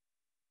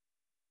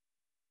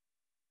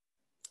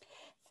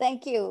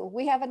 Thank you.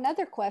 We have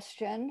another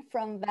question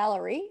from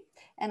Valerie,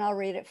 and I'll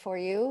read it for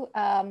you.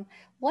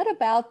 What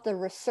about the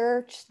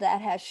research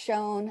that has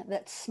shown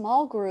that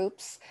small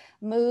groups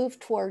move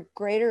toward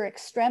greater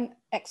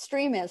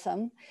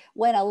extremism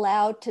when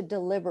allowed to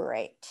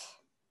deliberate?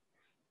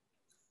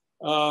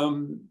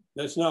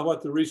 That's not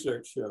what the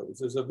research shows.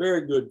 There's a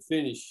very good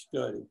Finnish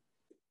study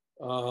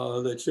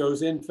that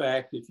shows, in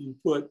fact, if you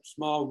put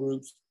small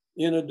groups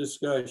in a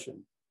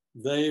discussion,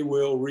 they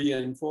will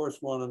reinforce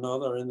one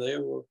another and they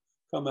will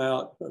come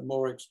out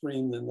more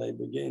extreme than they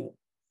began.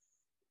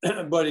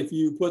 But if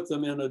you put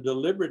them in a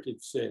deliberative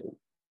setting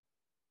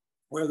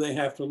where they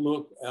have to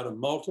look at a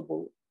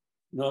multiple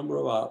number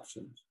of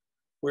options,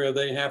 where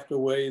they have to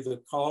weigh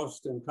the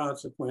cost and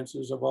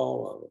consequences of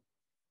all of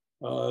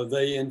it,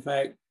 they in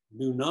fact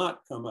do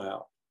not come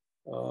out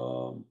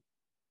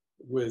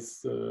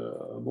with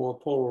a more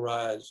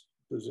polarized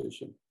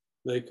position.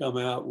 They come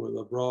out with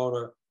a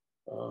broader,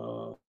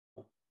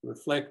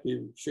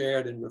 reflective,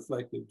 shared and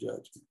reflective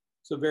judgment.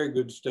 It's a very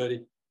good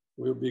study.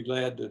 We'll be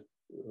glad to,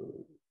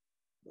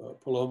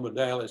 Paloma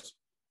Dallas,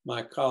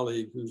 my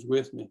colleague who's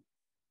with me,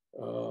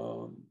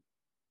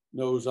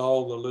 knows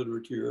all the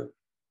literature.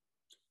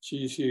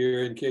 She's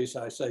here in case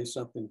I say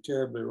something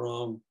terribly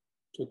wrong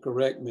to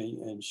correct me,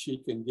 and she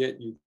can get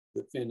you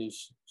the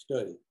Finnish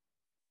study.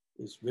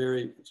 It's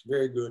very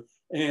good.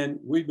 And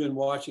we've been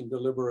watching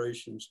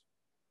deliberations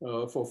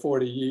for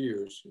 40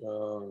 years,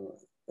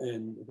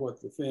 and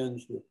what the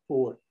Finns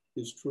report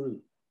is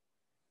true.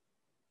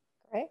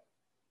 Great,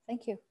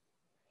 thank you.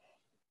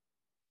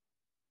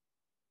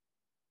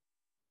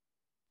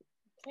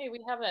 Okay,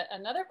 we have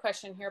another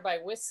question here by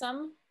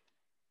Wissam.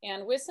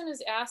 And Wissam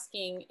is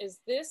asking, is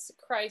this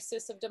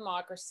crisis of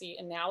democracy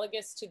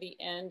analogous to the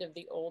end of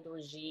the old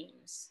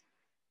regimes?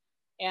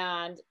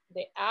 and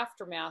the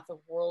aftermath of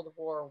World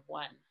War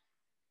I.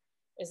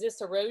 Is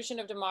this erosion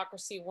of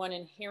democracy one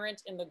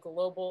inherent in the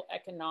global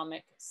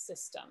economic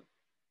system?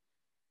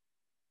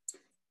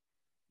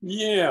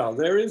 Yeah,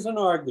 there is an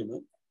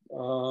argument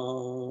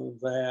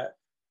that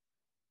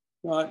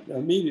not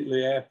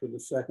immediately after the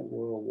Second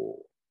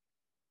World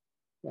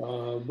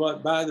War,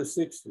 but by the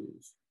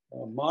 60s,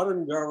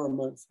 modern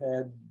governments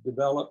had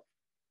developed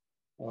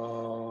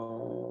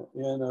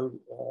in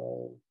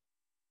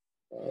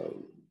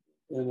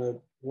a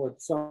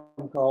what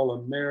some call a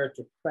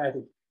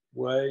meritocratic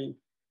way,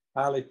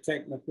 highly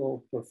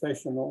technical,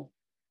 professional.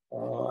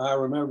 I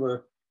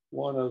remember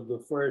one of the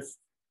first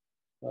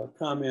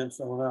comments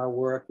on our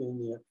work in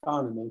the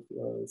economy.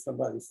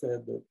 Somebody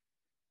said that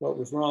what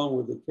was wrong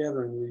with the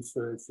Kettering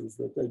research is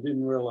that they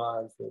didn't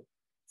realize that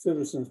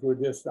citizens were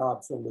just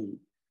obsolete.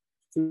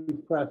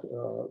 Too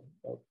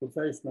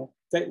professional,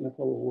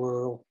 technical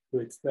world to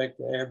expect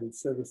the average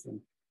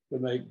citizen to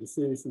make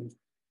decisions.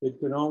 It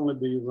could only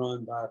be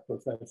run by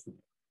professionals.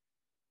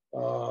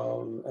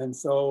 And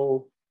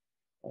so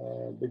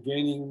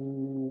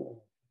beginning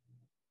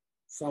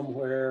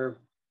somewhere,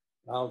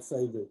 I'll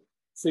say the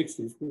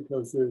 60s,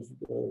 because there's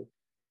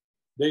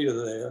data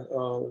there,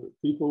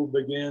 people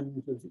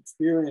began to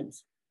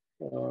experience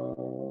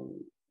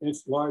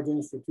large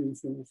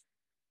institutions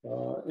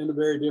in a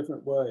very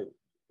different way.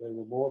 They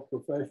were more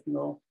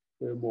professional,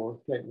 they were more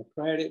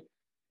technocratic.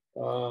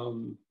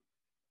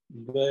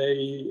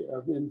 They,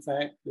 in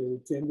fact,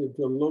 tended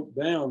to look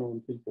down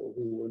on people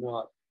who were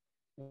not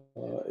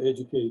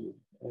educated,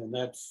 and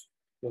that's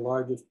the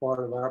largest part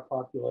of our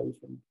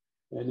population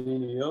and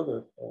any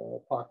other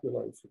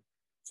population.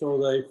 So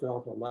they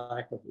felt a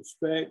lack of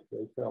respect.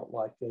 They felt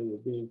like they were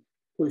being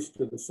pushed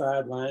to the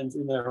sidelines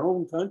in their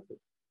own country,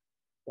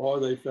 or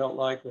they felt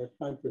like their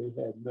country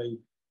had made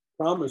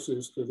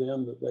promises to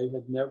them that they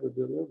had never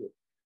delivered.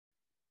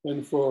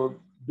 And for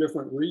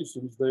different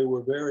reasons, they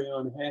were very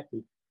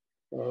unhappy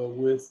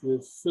with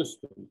this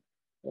system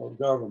of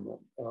government.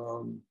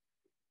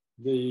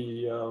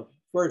 The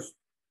first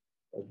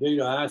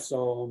data I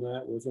saw on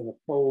that was in a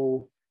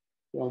poll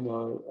from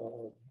a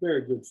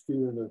very good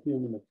student of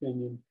human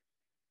opinion,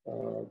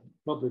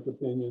 public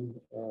opinion,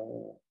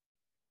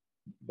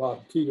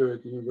 Bob Teeter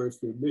at the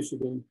University of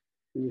Michigan.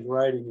 He was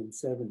writing in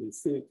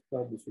 76,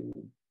 publishing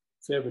in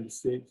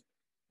 76.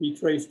 He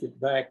traced it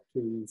back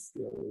to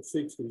the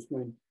 60s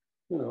when,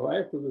 you know,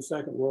 after the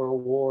Second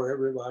World War,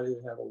 everybody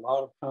had a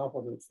lot of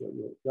confidence that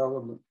the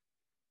government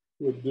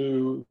would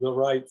do the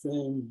right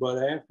thing.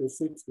 But after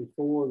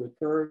 64, the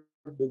curve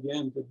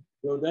began to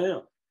go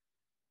down.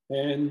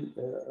 And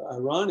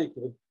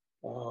ironically,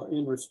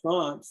 in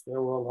response,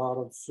 there were a lot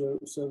of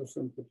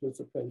citizen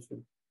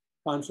participation,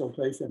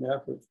 consultation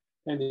efforts.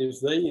 And as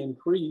they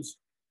increased,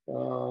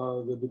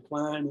 the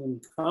decline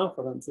in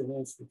confidence in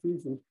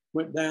institutions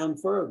went down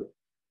further,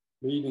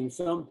 leading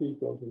some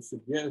people to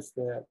suggest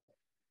that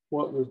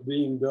what was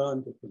being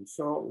done to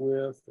consult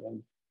with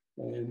and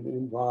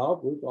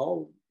involved with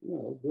all, you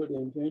know, good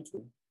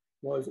intention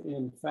was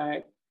in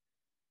fact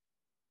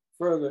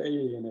further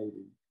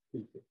alienating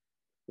people,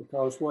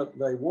 because what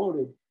they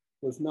wanted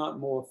was not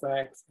more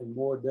facts and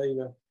more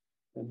data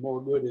and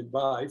more good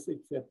advice,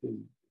 except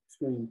in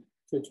extreme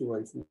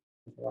situations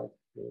like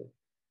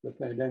the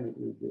pandemic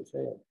we just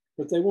had.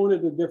 But they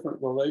wanted a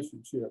different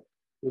relationship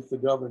with the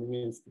governing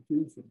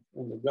institutions,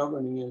 and the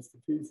governing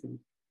institutions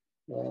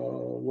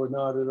were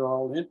not at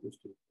all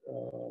interested.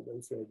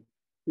 They said,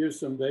 here's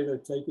some data,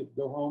 take it,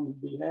 go home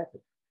and be happy.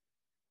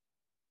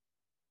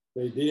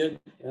 They did,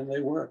 and they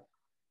weren't.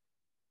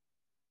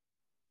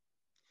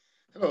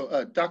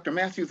 Hello, Dr.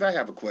 Mathews, I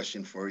have a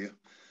question for you.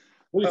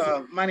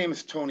 My name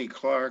is Tony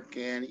Clark,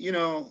 and you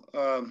know,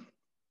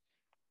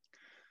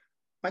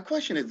 my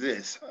question is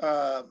this.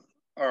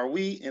 Are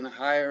we in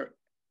higher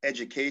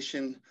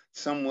education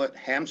somewhat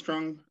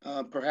hamstrung,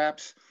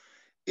 perhaps?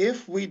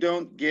 If we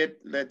don't get,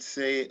 let's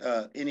say,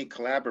 any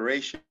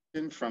collaboration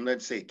from,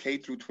 let's say, K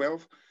through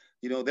 12,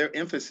 you know, their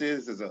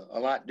emphasis is a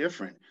lot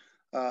different.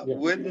 Yeah.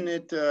 Wouldn't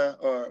it,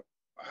 or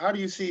how do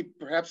you see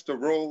perhaps the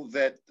role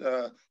that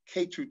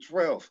K through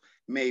 12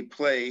 may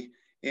play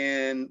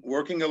in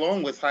working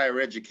along with higher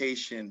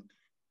education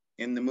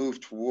in the move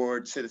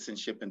toward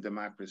citizenship and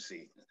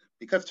democracy?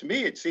 Because to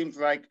me, it seems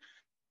like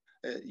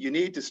you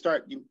need to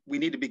start, we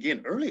need to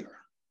begin earlier.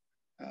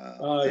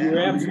 You're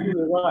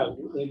absolutely right.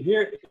 And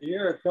here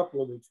are a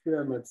couple of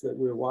experiments that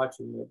we're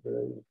watching.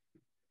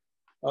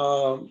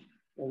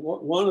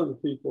 One of the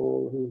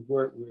people whose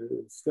work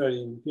we're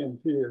studying, Kim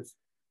Pierce,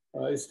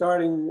 is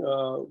starting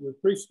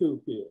with preschool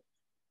kids.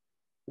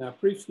 Now,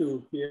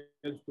 preschool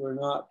kids were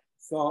not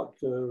thought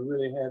to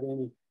really have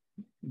any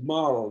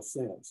moral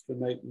sense, to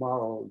make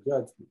moral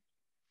judgments.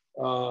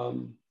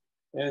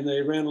 And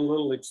they ran a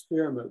little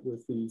experiment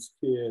with these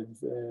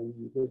kids, in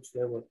which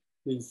there were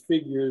these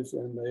figures,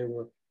 and they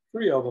were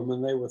 3 of them,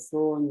 and they were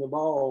throwing the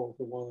ball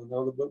to one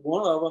another, but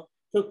one of them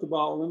took the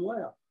ball and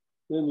left.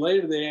 Then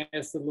later they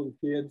asked the little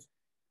kids,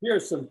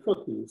 here's some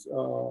cookies.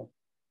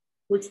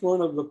 Which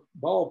one of the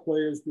ball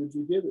players would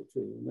you give it to?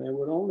 And they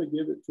would only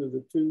give it to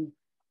the 2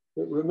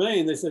 that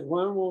remained. They said,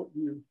 why won't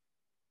you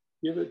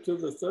give it to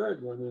the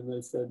third one? And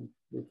they said,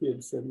 the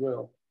kids said,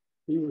 well,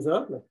 he was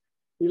ugly.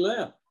 He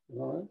left.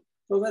 All right.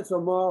 So that's a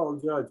moral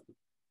judgment.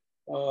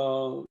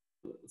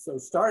 So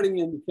starting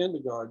in the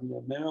kindergarten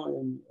and now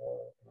in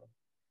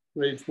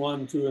grades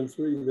 1, 2, and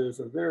 3, there's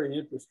a very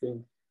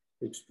interesting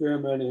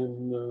experiment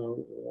in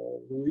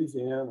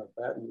Louisiana,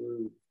 Baton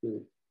Rouge.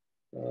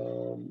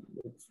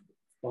 It's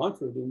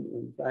sponsored,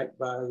 in fact,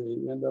 by the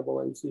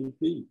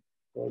NAACP,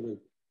 or the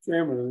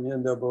chairman of the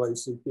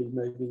NAACP,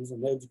 maybe he's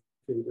an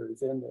educator,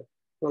 is in the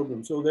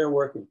program. So they're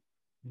working.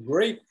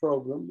 Great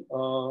program,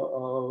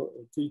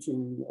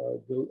 teaching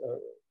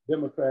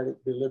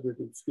democratic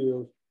deliberative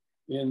skills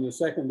in the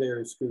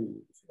secondary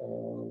schools.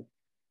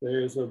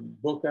 There's a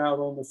book out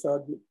on the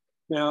subject.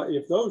 Now,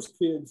 if those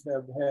kids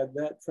have had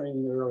that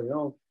training early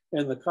on,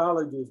 and the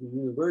colleges and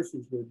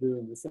universities were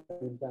doing the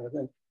same kind of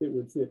thing, it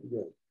would fit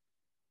good.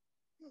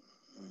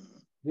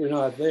 We're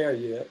not there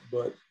yet,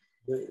 but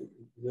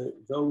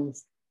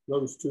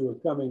those two are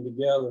coming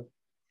together,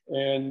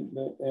 and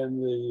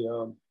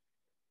the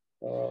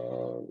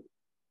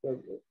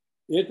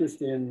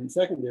interest in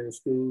secondary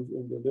schools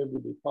in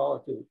deliberative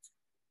politics.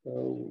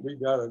 We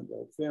got a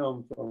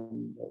film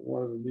from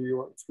one of the New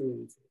York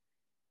schools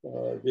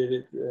did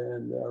it,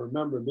 and I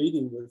remember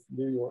meeting with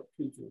New York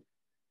teachers,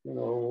 you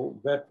know,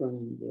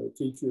 veteran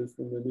teachers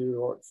from the New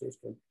York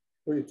system,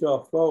 pretty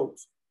tough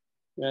folks.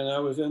 And I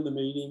was in the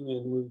meeting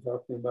and we were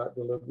talking about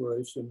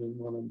deliberation, and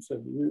one of them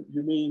said,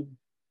 you mean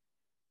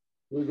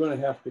we're going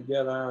to have to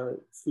get our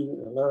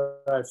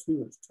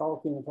students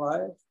talk in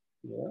class?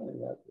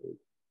 Yeah,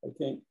 they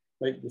can't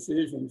make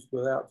decisions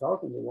without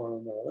talking to one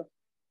another.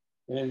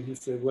 And he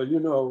said, well, you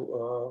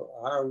know,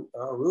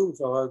 our rules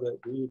are that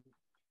we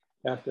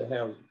have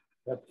to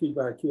keep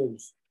our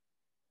kids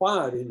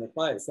quiet in the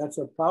class. That's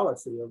a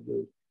policy of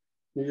the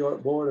New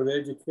York Board of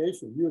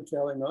Education. You're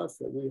telling us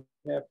that we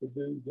have to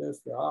do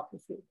just the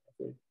opposite? I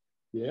said,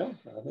 yeah,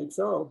 I think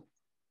so.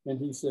 And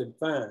he said,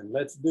 fine,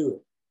 let's do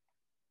it.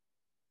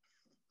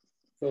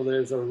 So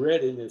there's a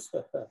readiness.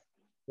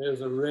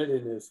 There's a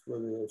readiness for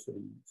this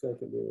in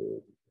secondary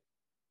education.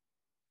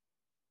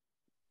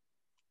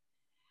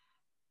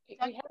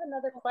 We have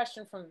another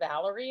question from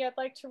Valerie I'd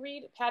like to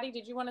read. Patty,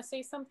 did you want to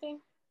say something?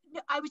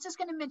 I was just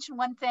going to mention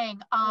one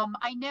thing.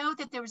 I know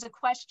that there was a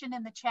question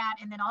in the chat,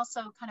 and then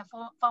also kind of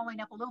following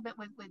up a little bit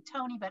with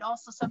Tony, but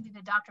also something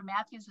that Dr.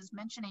 Mathews was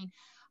mentioning.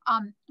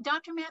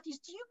 Dr. Mathews,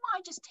 do you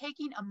mind just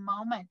taking a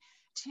moment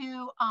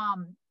to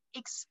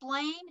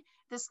explain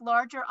this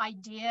larger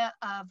idea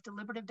of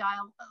deliberative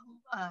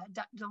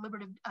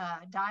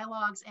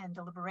dialogues and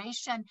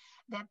deliberation,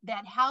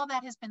 that how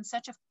that has been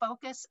such a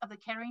focus of the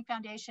Kettering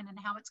Foundation and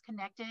how it's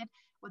connected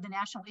with the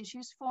National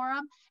Issues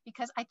Forum?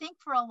 Because I think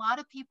for a lot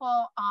of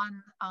people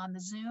on the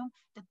Zoom,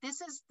 that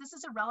this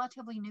is a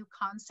relatively new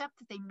concept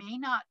that they may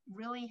not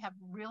really have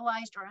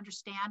realized or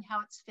understand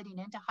how it's fitting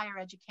into higher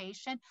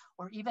education,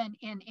 or even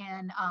in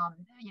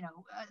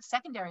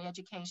secondary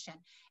education.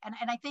 And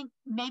I think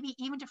maybe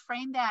even to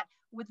frame that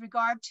with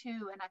regard to,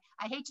 and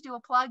I hate to do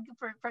a plug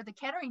for the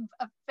Kettering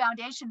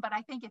Foundation, but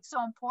I think it's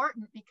so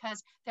important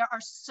because there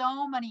are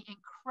so many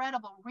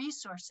incredible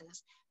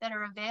resources that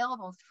are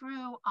available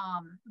through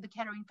the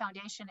Kettering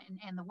Foundation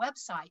and the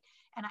website.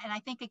 And I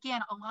think,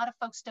 again, a lot of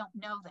folks don't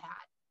know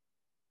that.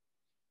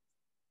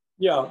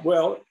 Yeah,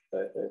 well,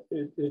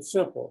 it's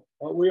simple.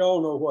 We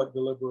all know what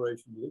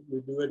deliberation is. We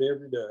do it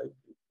every day.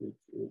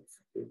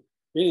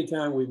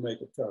 Anytime we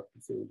make a tough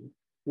decision.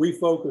 We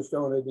focused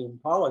on it in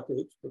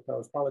politics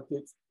because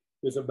politics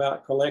is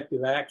about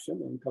collective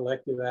action, and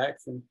collective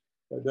action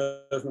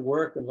doesn't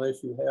work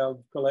unless you have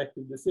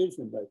collective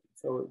decision making.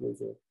 So it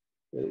was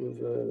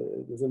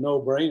a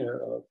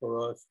no-brainer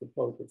for us to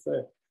focus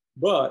there.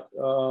 But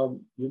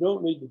you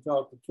don't need to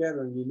talk to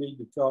Kettering. You need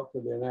to talk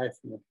to the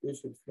National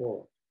Issues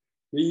Forum.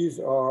 These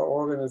are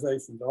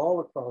organizations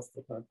all across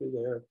the country.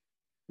 There are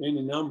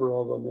any number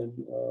of them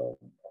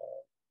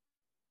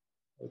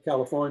in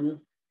California,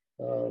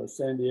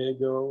 San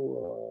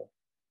Diego,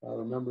 I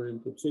remember in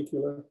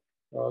particular.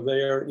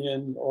 They are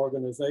in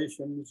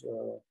organizations,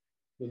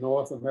 the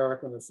North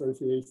American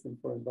Association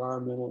for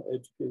Environmental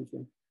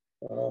Education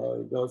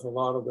does a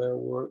lot of their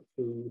work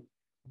through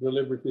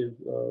deliberative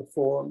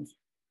forums.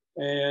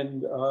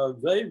 And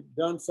they've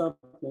done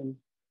something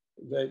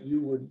that you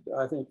would,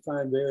 I think,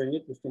 find very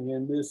interesting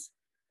in this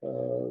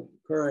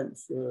current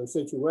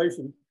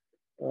situation.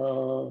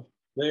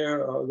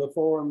 The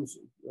forums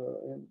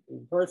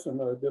in person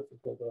are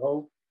difficult to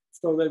hold,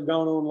 so they've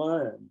gone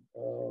online.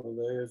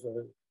 There's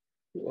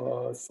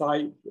a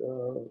site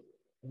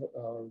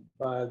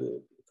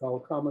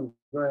called Common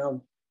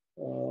Ground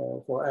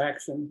for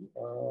Action,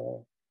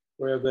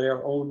 where there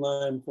are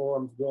online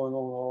forums going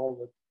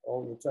on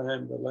all the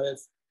time. The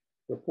last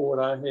report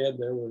I had,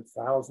 there were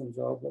thousands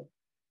of them.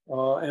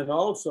 And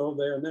also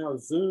there are now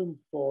Zoom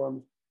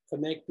forums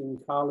connecting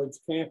college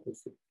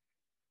campuses.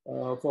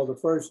 For the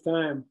first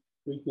time,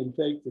 we can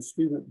take the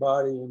student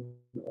body in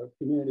a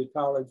community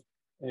college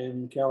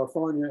in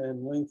California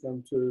and link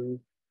them to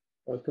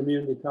a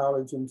community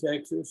college in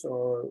Texas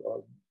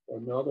or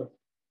another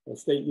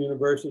State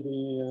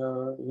University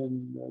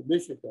in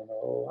Michigan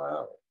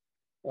or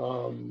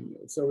Ohio.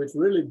 So it's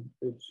really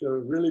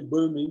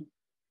booming.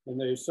 And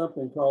there's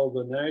something called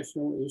the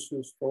National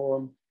Issues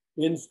Forum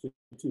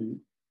Institute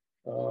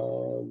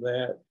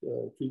that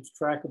keeps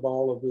track of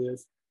all of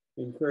this,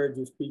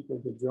 encourages people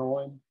to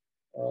join,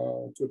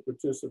 to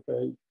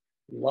participate.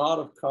 A lot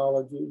of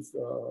colleges,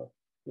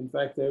 in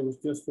fact, there was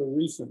just a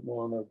recent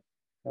one of,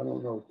 I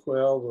don't know,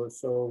 12 or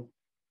so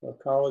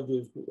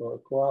colleges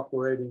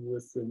cooperating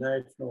with the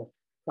National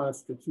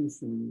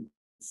Constitution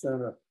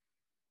Center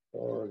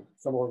or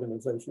some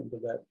organization to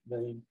that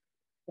name,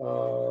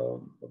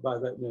 by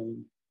that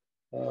name.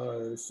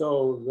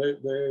 So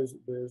there's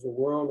a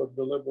world of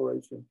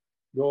deliberation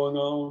going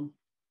on.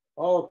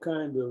 All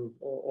kinds of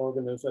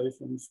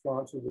organizations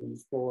sponsor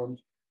these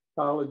forums,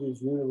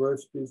 colleges,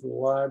 universities,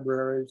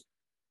 libraries,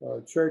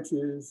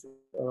 churches,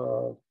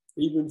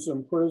 even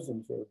some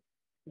prisons have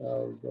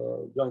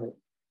done it.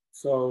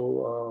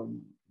 So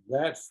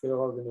that's the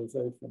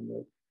organization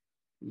that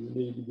you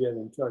need to get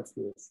in touch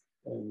with,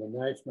 and the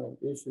National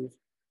Issues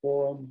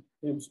Forum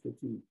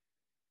Institute.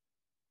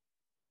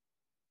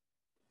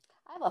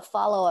 I have a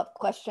follow-up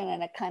question,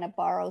 and it kind of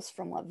borrows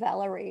from what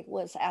Valerie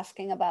was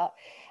asking about.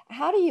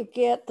 How do you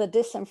get the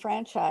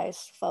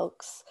disenfranchised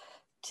folks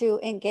to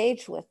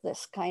engage with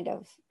this kind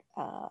of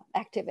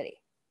activity?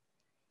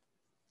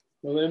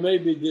 Well, they may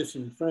be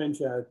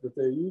disenfranchised, but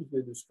they're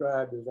usually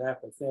described as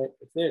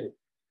apathetic,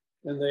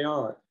 and they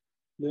aren't.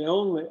 The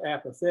only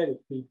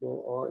apathetic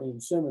people are in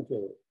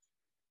cemeteries.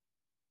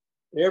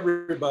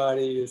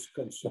 Everybody is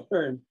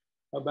concerned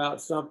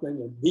about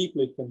something and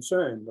deeply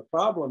concerned. The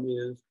problem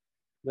is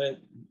that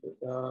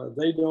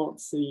they don't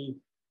see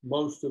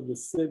most of the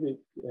civic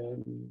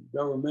and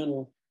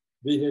governmental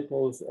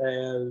vehicles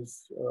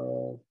as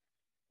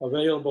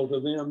available to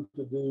them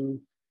to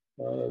do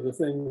the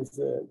things,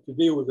 to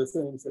deal with the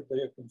things that they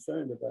are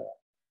concerned about.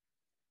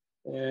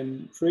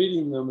 And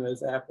treating them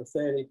as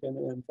apathetic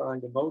and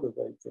trying to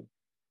motivate them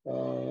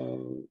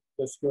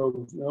just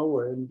goes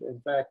nowhere.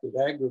 In fact, it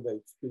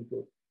aggravates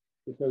people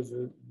because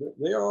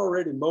they are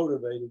already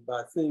motivated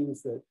by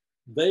things that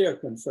they are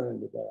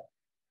concerned about.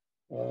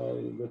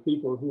 The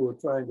people who are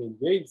trying to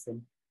engage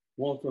them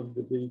want them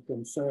to be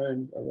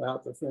concerned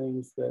about the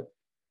things that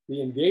the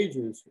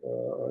engagers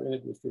are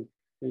interested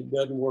in. It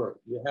doesn't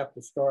work. You have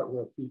to start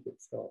where people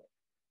start.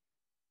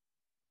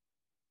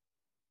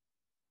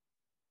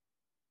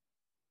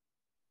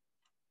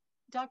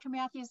 Dr.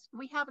 Mathews,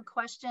 we have a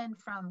question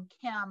from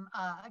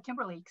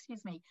Kimberly,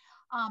 excuse me.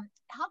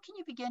 How can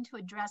you begin to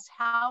address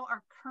how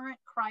our current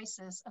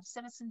crisis of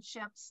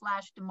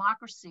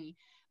citizenship/democracy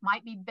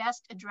might be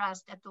best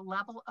addressed at the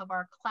level of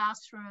our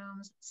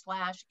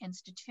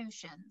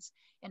classrooms/institutions?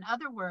 In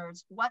other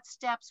words, what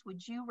steps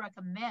would you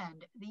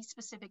recommend these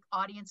specific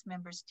audience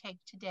members take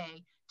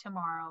today,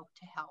 tomorrow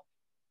to help?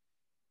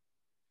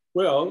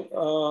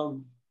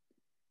 Well,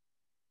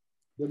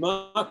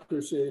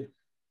 democracy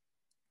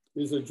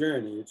is a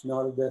journey. It's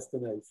not a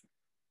destination.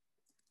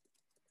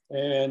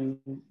 And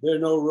there are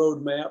no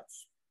road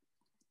maps.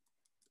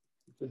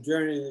 It's a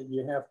journey that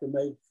you have to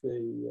make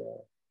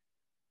the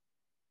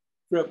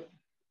trip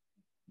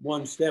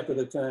one step at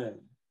a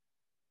time.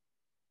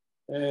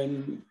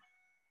 And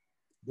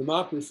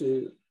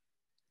democracy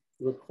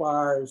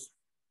requires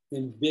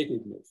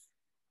inventiveness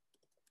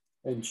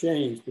and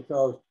change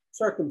because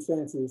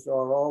circumstances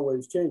are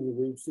always changing.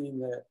 We've seen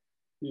that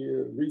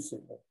here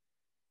recently.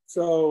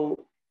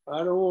 So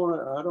I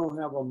don't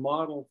have a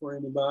model for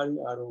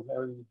anybody. I don't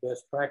have any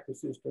best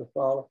practices to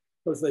follow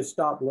because they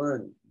stop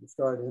learning and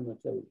start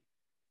imitating.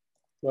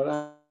 But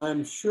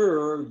I'm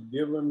sure,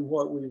 given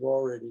what we've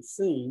already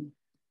seen,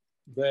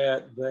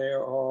 that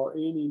there are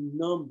any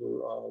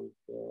number of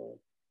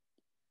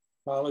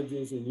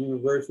colleges and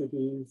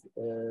universities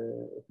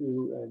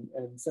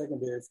and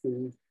secondary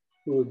schools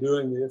who are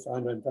doing this.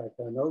 In fact,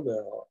 I know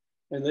there are.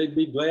 And they'd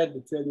be glad to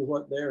tell you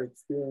what their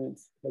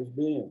experience has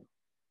been.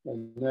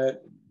 And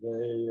that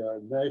the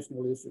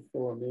National Issues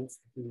Forum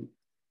Institute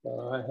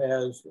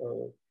has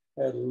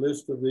had a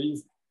list of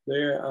these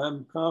there.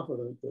 I'm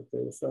confident that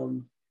there's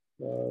some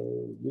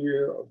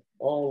near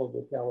all of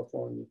the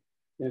California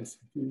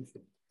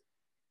institutions.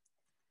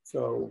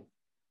 So,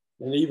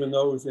 and even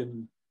those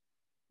in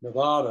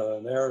Nevada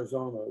and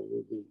Arizona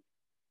would be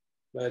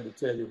glad to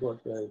tell you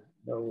what they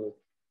know if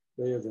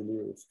they are the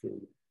nearest to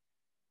you.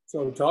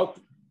 So talk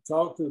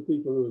to the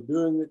people who are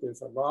doing it.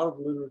 There's a lot of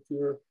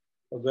literature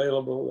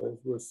available, as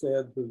was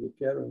said, through the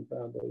Kettering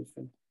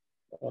Foundation.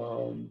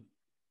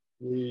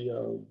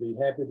 We'd be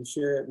happy to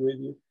share it with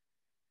you.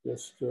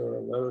 Just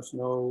let us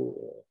know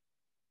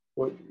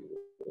what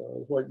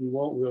you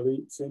want. We'll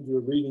send you a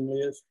reading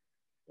list.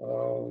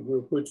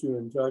 We'll put you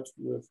in touch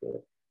with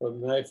the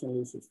National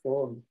Issues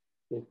Forum.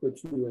 We'll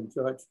put you in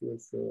touch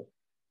with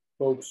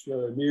folks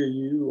near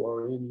you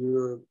or in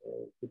your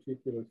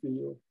particular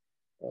field.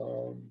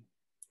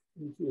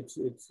 It's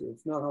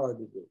not hard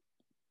to do.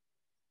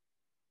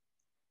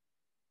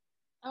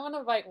 I want to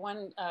invite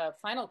one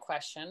final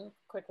question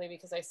quickly,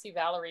 because I see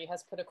Valerie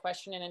has put a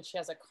question in and she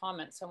has a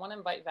comment. So I want to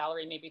invite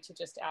Valerie maybe to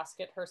just ask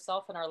it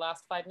herself in our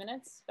last 5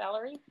 minutes.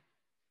 Valerie?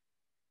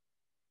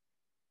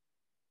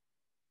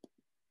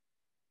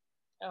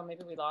 Oh,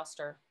 maybe we lost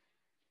her.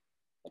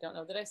 I don't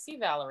know that I see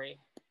Valerie.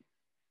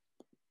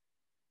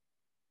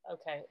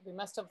 Okay, we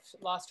must have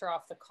lost her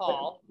off the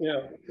call.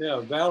 Yeah,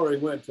 Valerie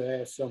went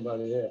to ask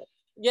somebody else.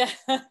 Yeah.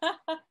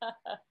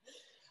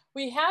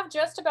 We have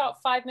just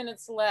about 5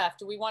 minutes left.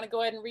 Do we want to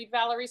go ahead and read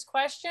Valerie's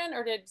question,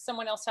 or did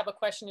someone else have a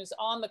question who's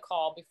on the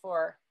call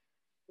before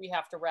we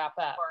have to wrap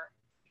up?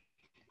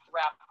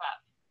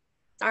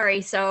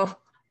 Sorry, so.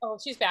 Oh,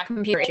 she's back.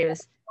 Computer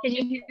issues. Can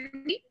you hear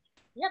me?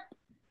 Yep.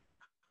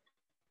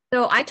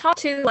 So I talked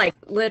to like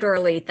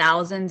literally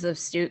thousands of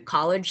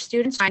college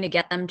students trying to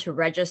get them to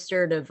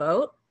register to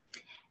vote.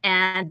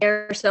 And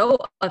they're so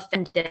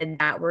offended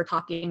that we're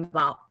talking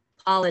about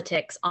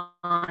politics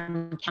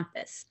on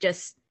campus.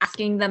 Just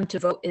asking them to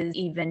vote is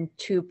even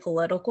too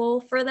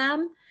political for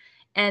them.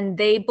 And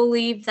they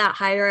believe that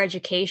higher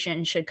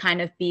education should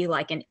kind of be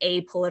like an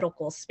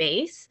apolitical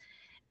space,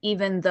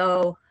 even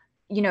though,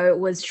 you know, it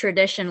was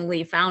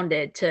traditionally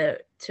founded to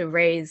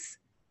raise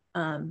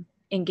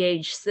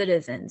engaged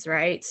citizens,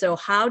 right? So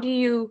how do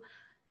you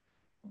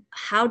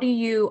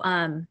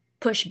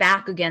push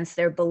back against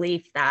their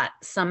belief that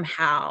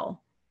somehow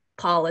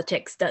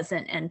politics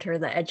doesn't enter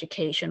the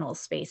educational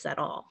space at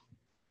all?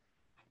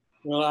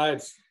 Well, I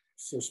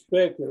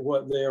suspect that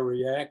what they're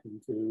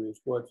reacting to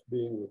is what's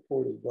being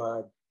reported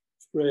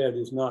widespread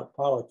is not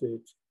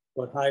politics,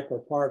 but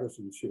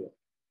hyper-partisanship.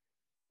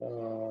 There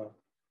are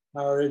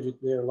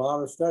a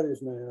lot of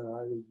studies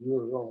now, you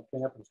were on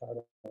campus, I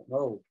don't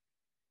know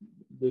if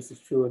this is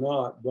true or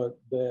not, but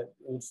that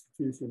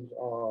institutions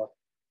are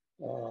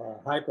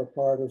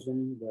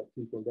hyper-partisan, that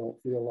people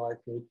don't feel like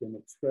they can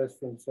express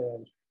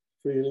themselves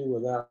freely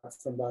without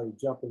somebody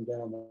jumping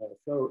down their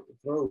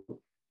throat.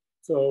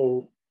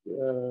 So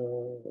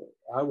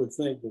I would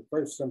think that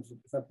first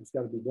something's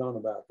got to be done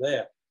about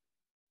that.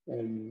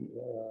 And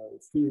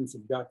students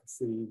have got to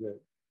see that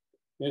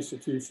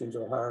institutions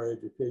of higher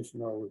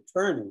education are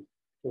returning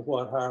to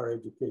what higher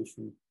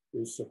education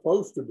is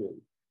supposed to be,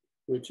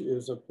 which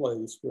is a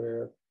place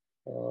where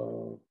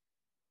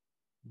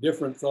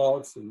different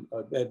thoughts and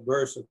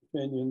adverse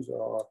opinions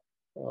are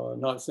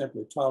not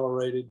simply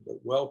tolerated, but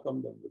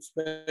welcomed and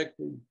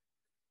respected.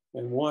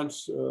 And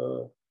once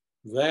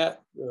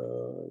that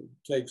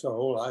takes a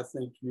hold, I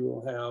think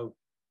you'll have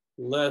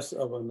less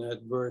of an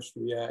adverse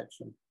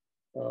reaction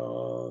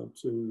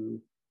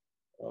to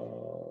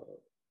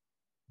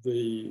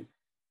the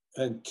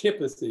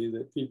antipathy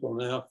that people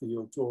now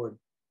feel toward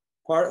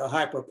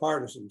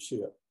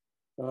hyper-partisanship.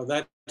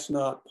 That's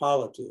not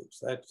politics,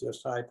 that's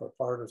just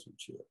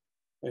hyper-partisanship.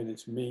 And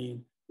it's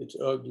mean, it's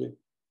ugly,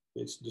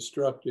 it's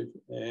destructive,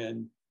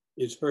 and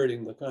it's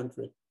hurting the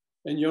country.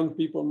 And young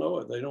people know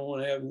it, they don't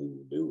want to have anything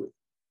to do with it.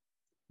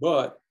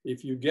 But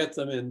if you get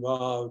them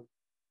involved,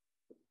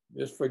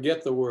 just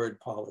forget the word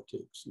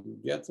politics, you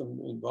get them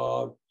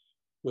involved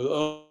with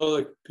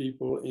other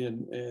people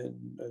and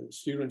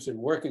students in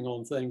working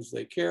on things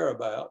they care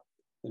about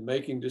and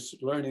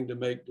learning to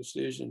make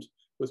decisions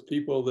with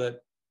people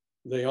that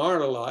they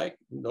aren't alike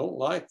and don't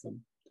like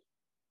them,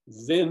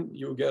 then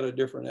you'll get a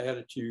different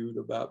attitude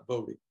about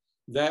voting.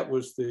 That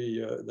was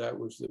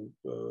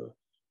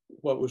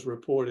what was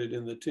reported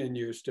in the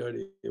 10-year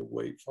study of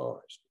Wake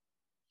Forest.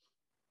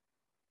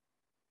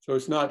 So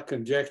it's not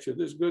conjecture.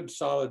 There's good,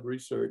 solid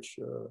research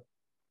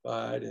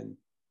by it, and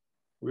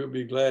we'll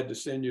be glad to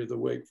send you the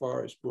Wake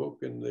Forest book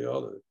and the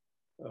other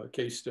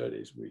case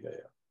studies we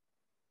have.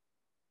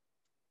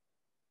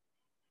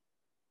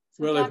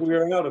 Well, if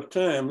we're out of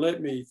time,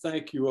 let me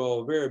thank you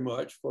all very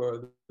much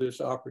for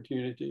this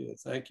opportunity.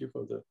 Thank you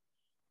for the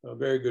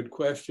very good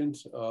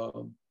questions.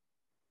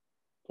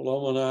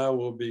 Paloma and I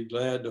will be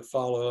glad to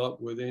follow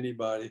up with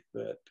anybody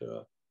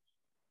that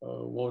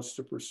wants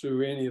to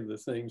pursue any of the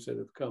things that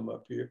have come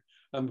up here.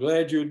 I'm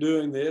glad you're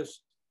doing this.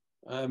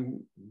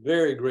 I'm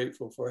very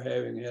grateful for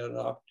having had an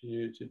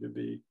opportunity to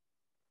be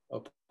a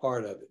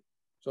part of it.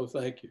 So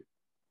thank you.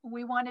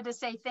 We wanted to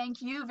say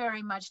thank you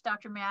very much,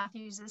 Dr.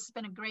 Mathews. This has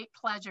been a great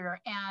pleasure.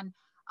 And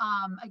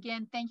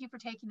again, thank you for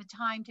taking the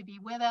time to be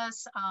with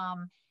us.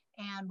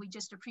 And we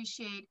just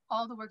appreciate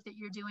all the work that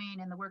you're doing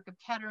and the work of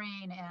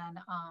Kettering and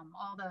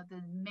all the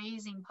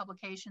amazing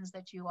publications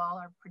that you all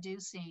are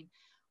producing.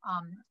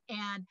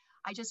 And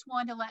I just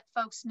want to let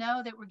folks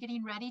know that we're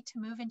getting ready to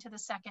move into the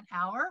second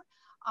hour.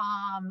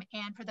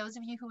 And for those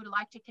of you who would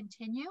like to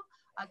continue,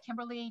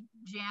 Kimberly,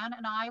 Jan,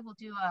 and I will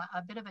do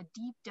a bit of a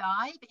deep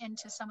dive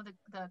into some of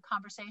the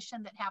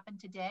conversation that happened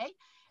today.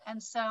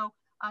 And so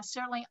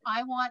certainly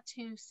I want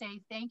to say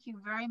thank you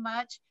very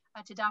much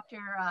to Dr.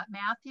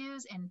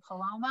 Mathews and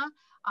Paloma.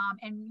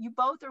 And you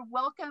both are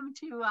welcome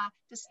to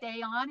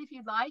stay on if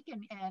you'd like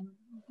and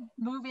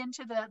move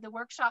into the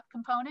workshop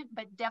component.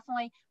 But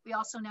definitely, we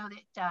also know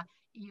that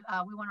we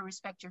want to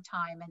respect your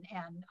time.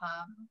 And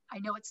I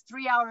know it's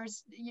 3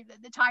 hours.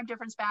 The time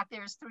difference back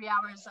there is 3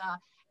 hours,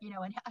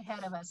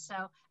 ahead of us.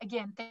 So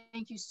again,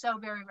 thank you so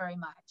very, very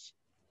much.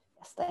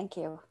 Yes, thank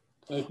you.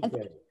 Thank you, and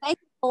thank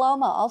you,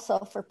 Paloma, also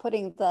for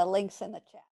putting the links in the chat.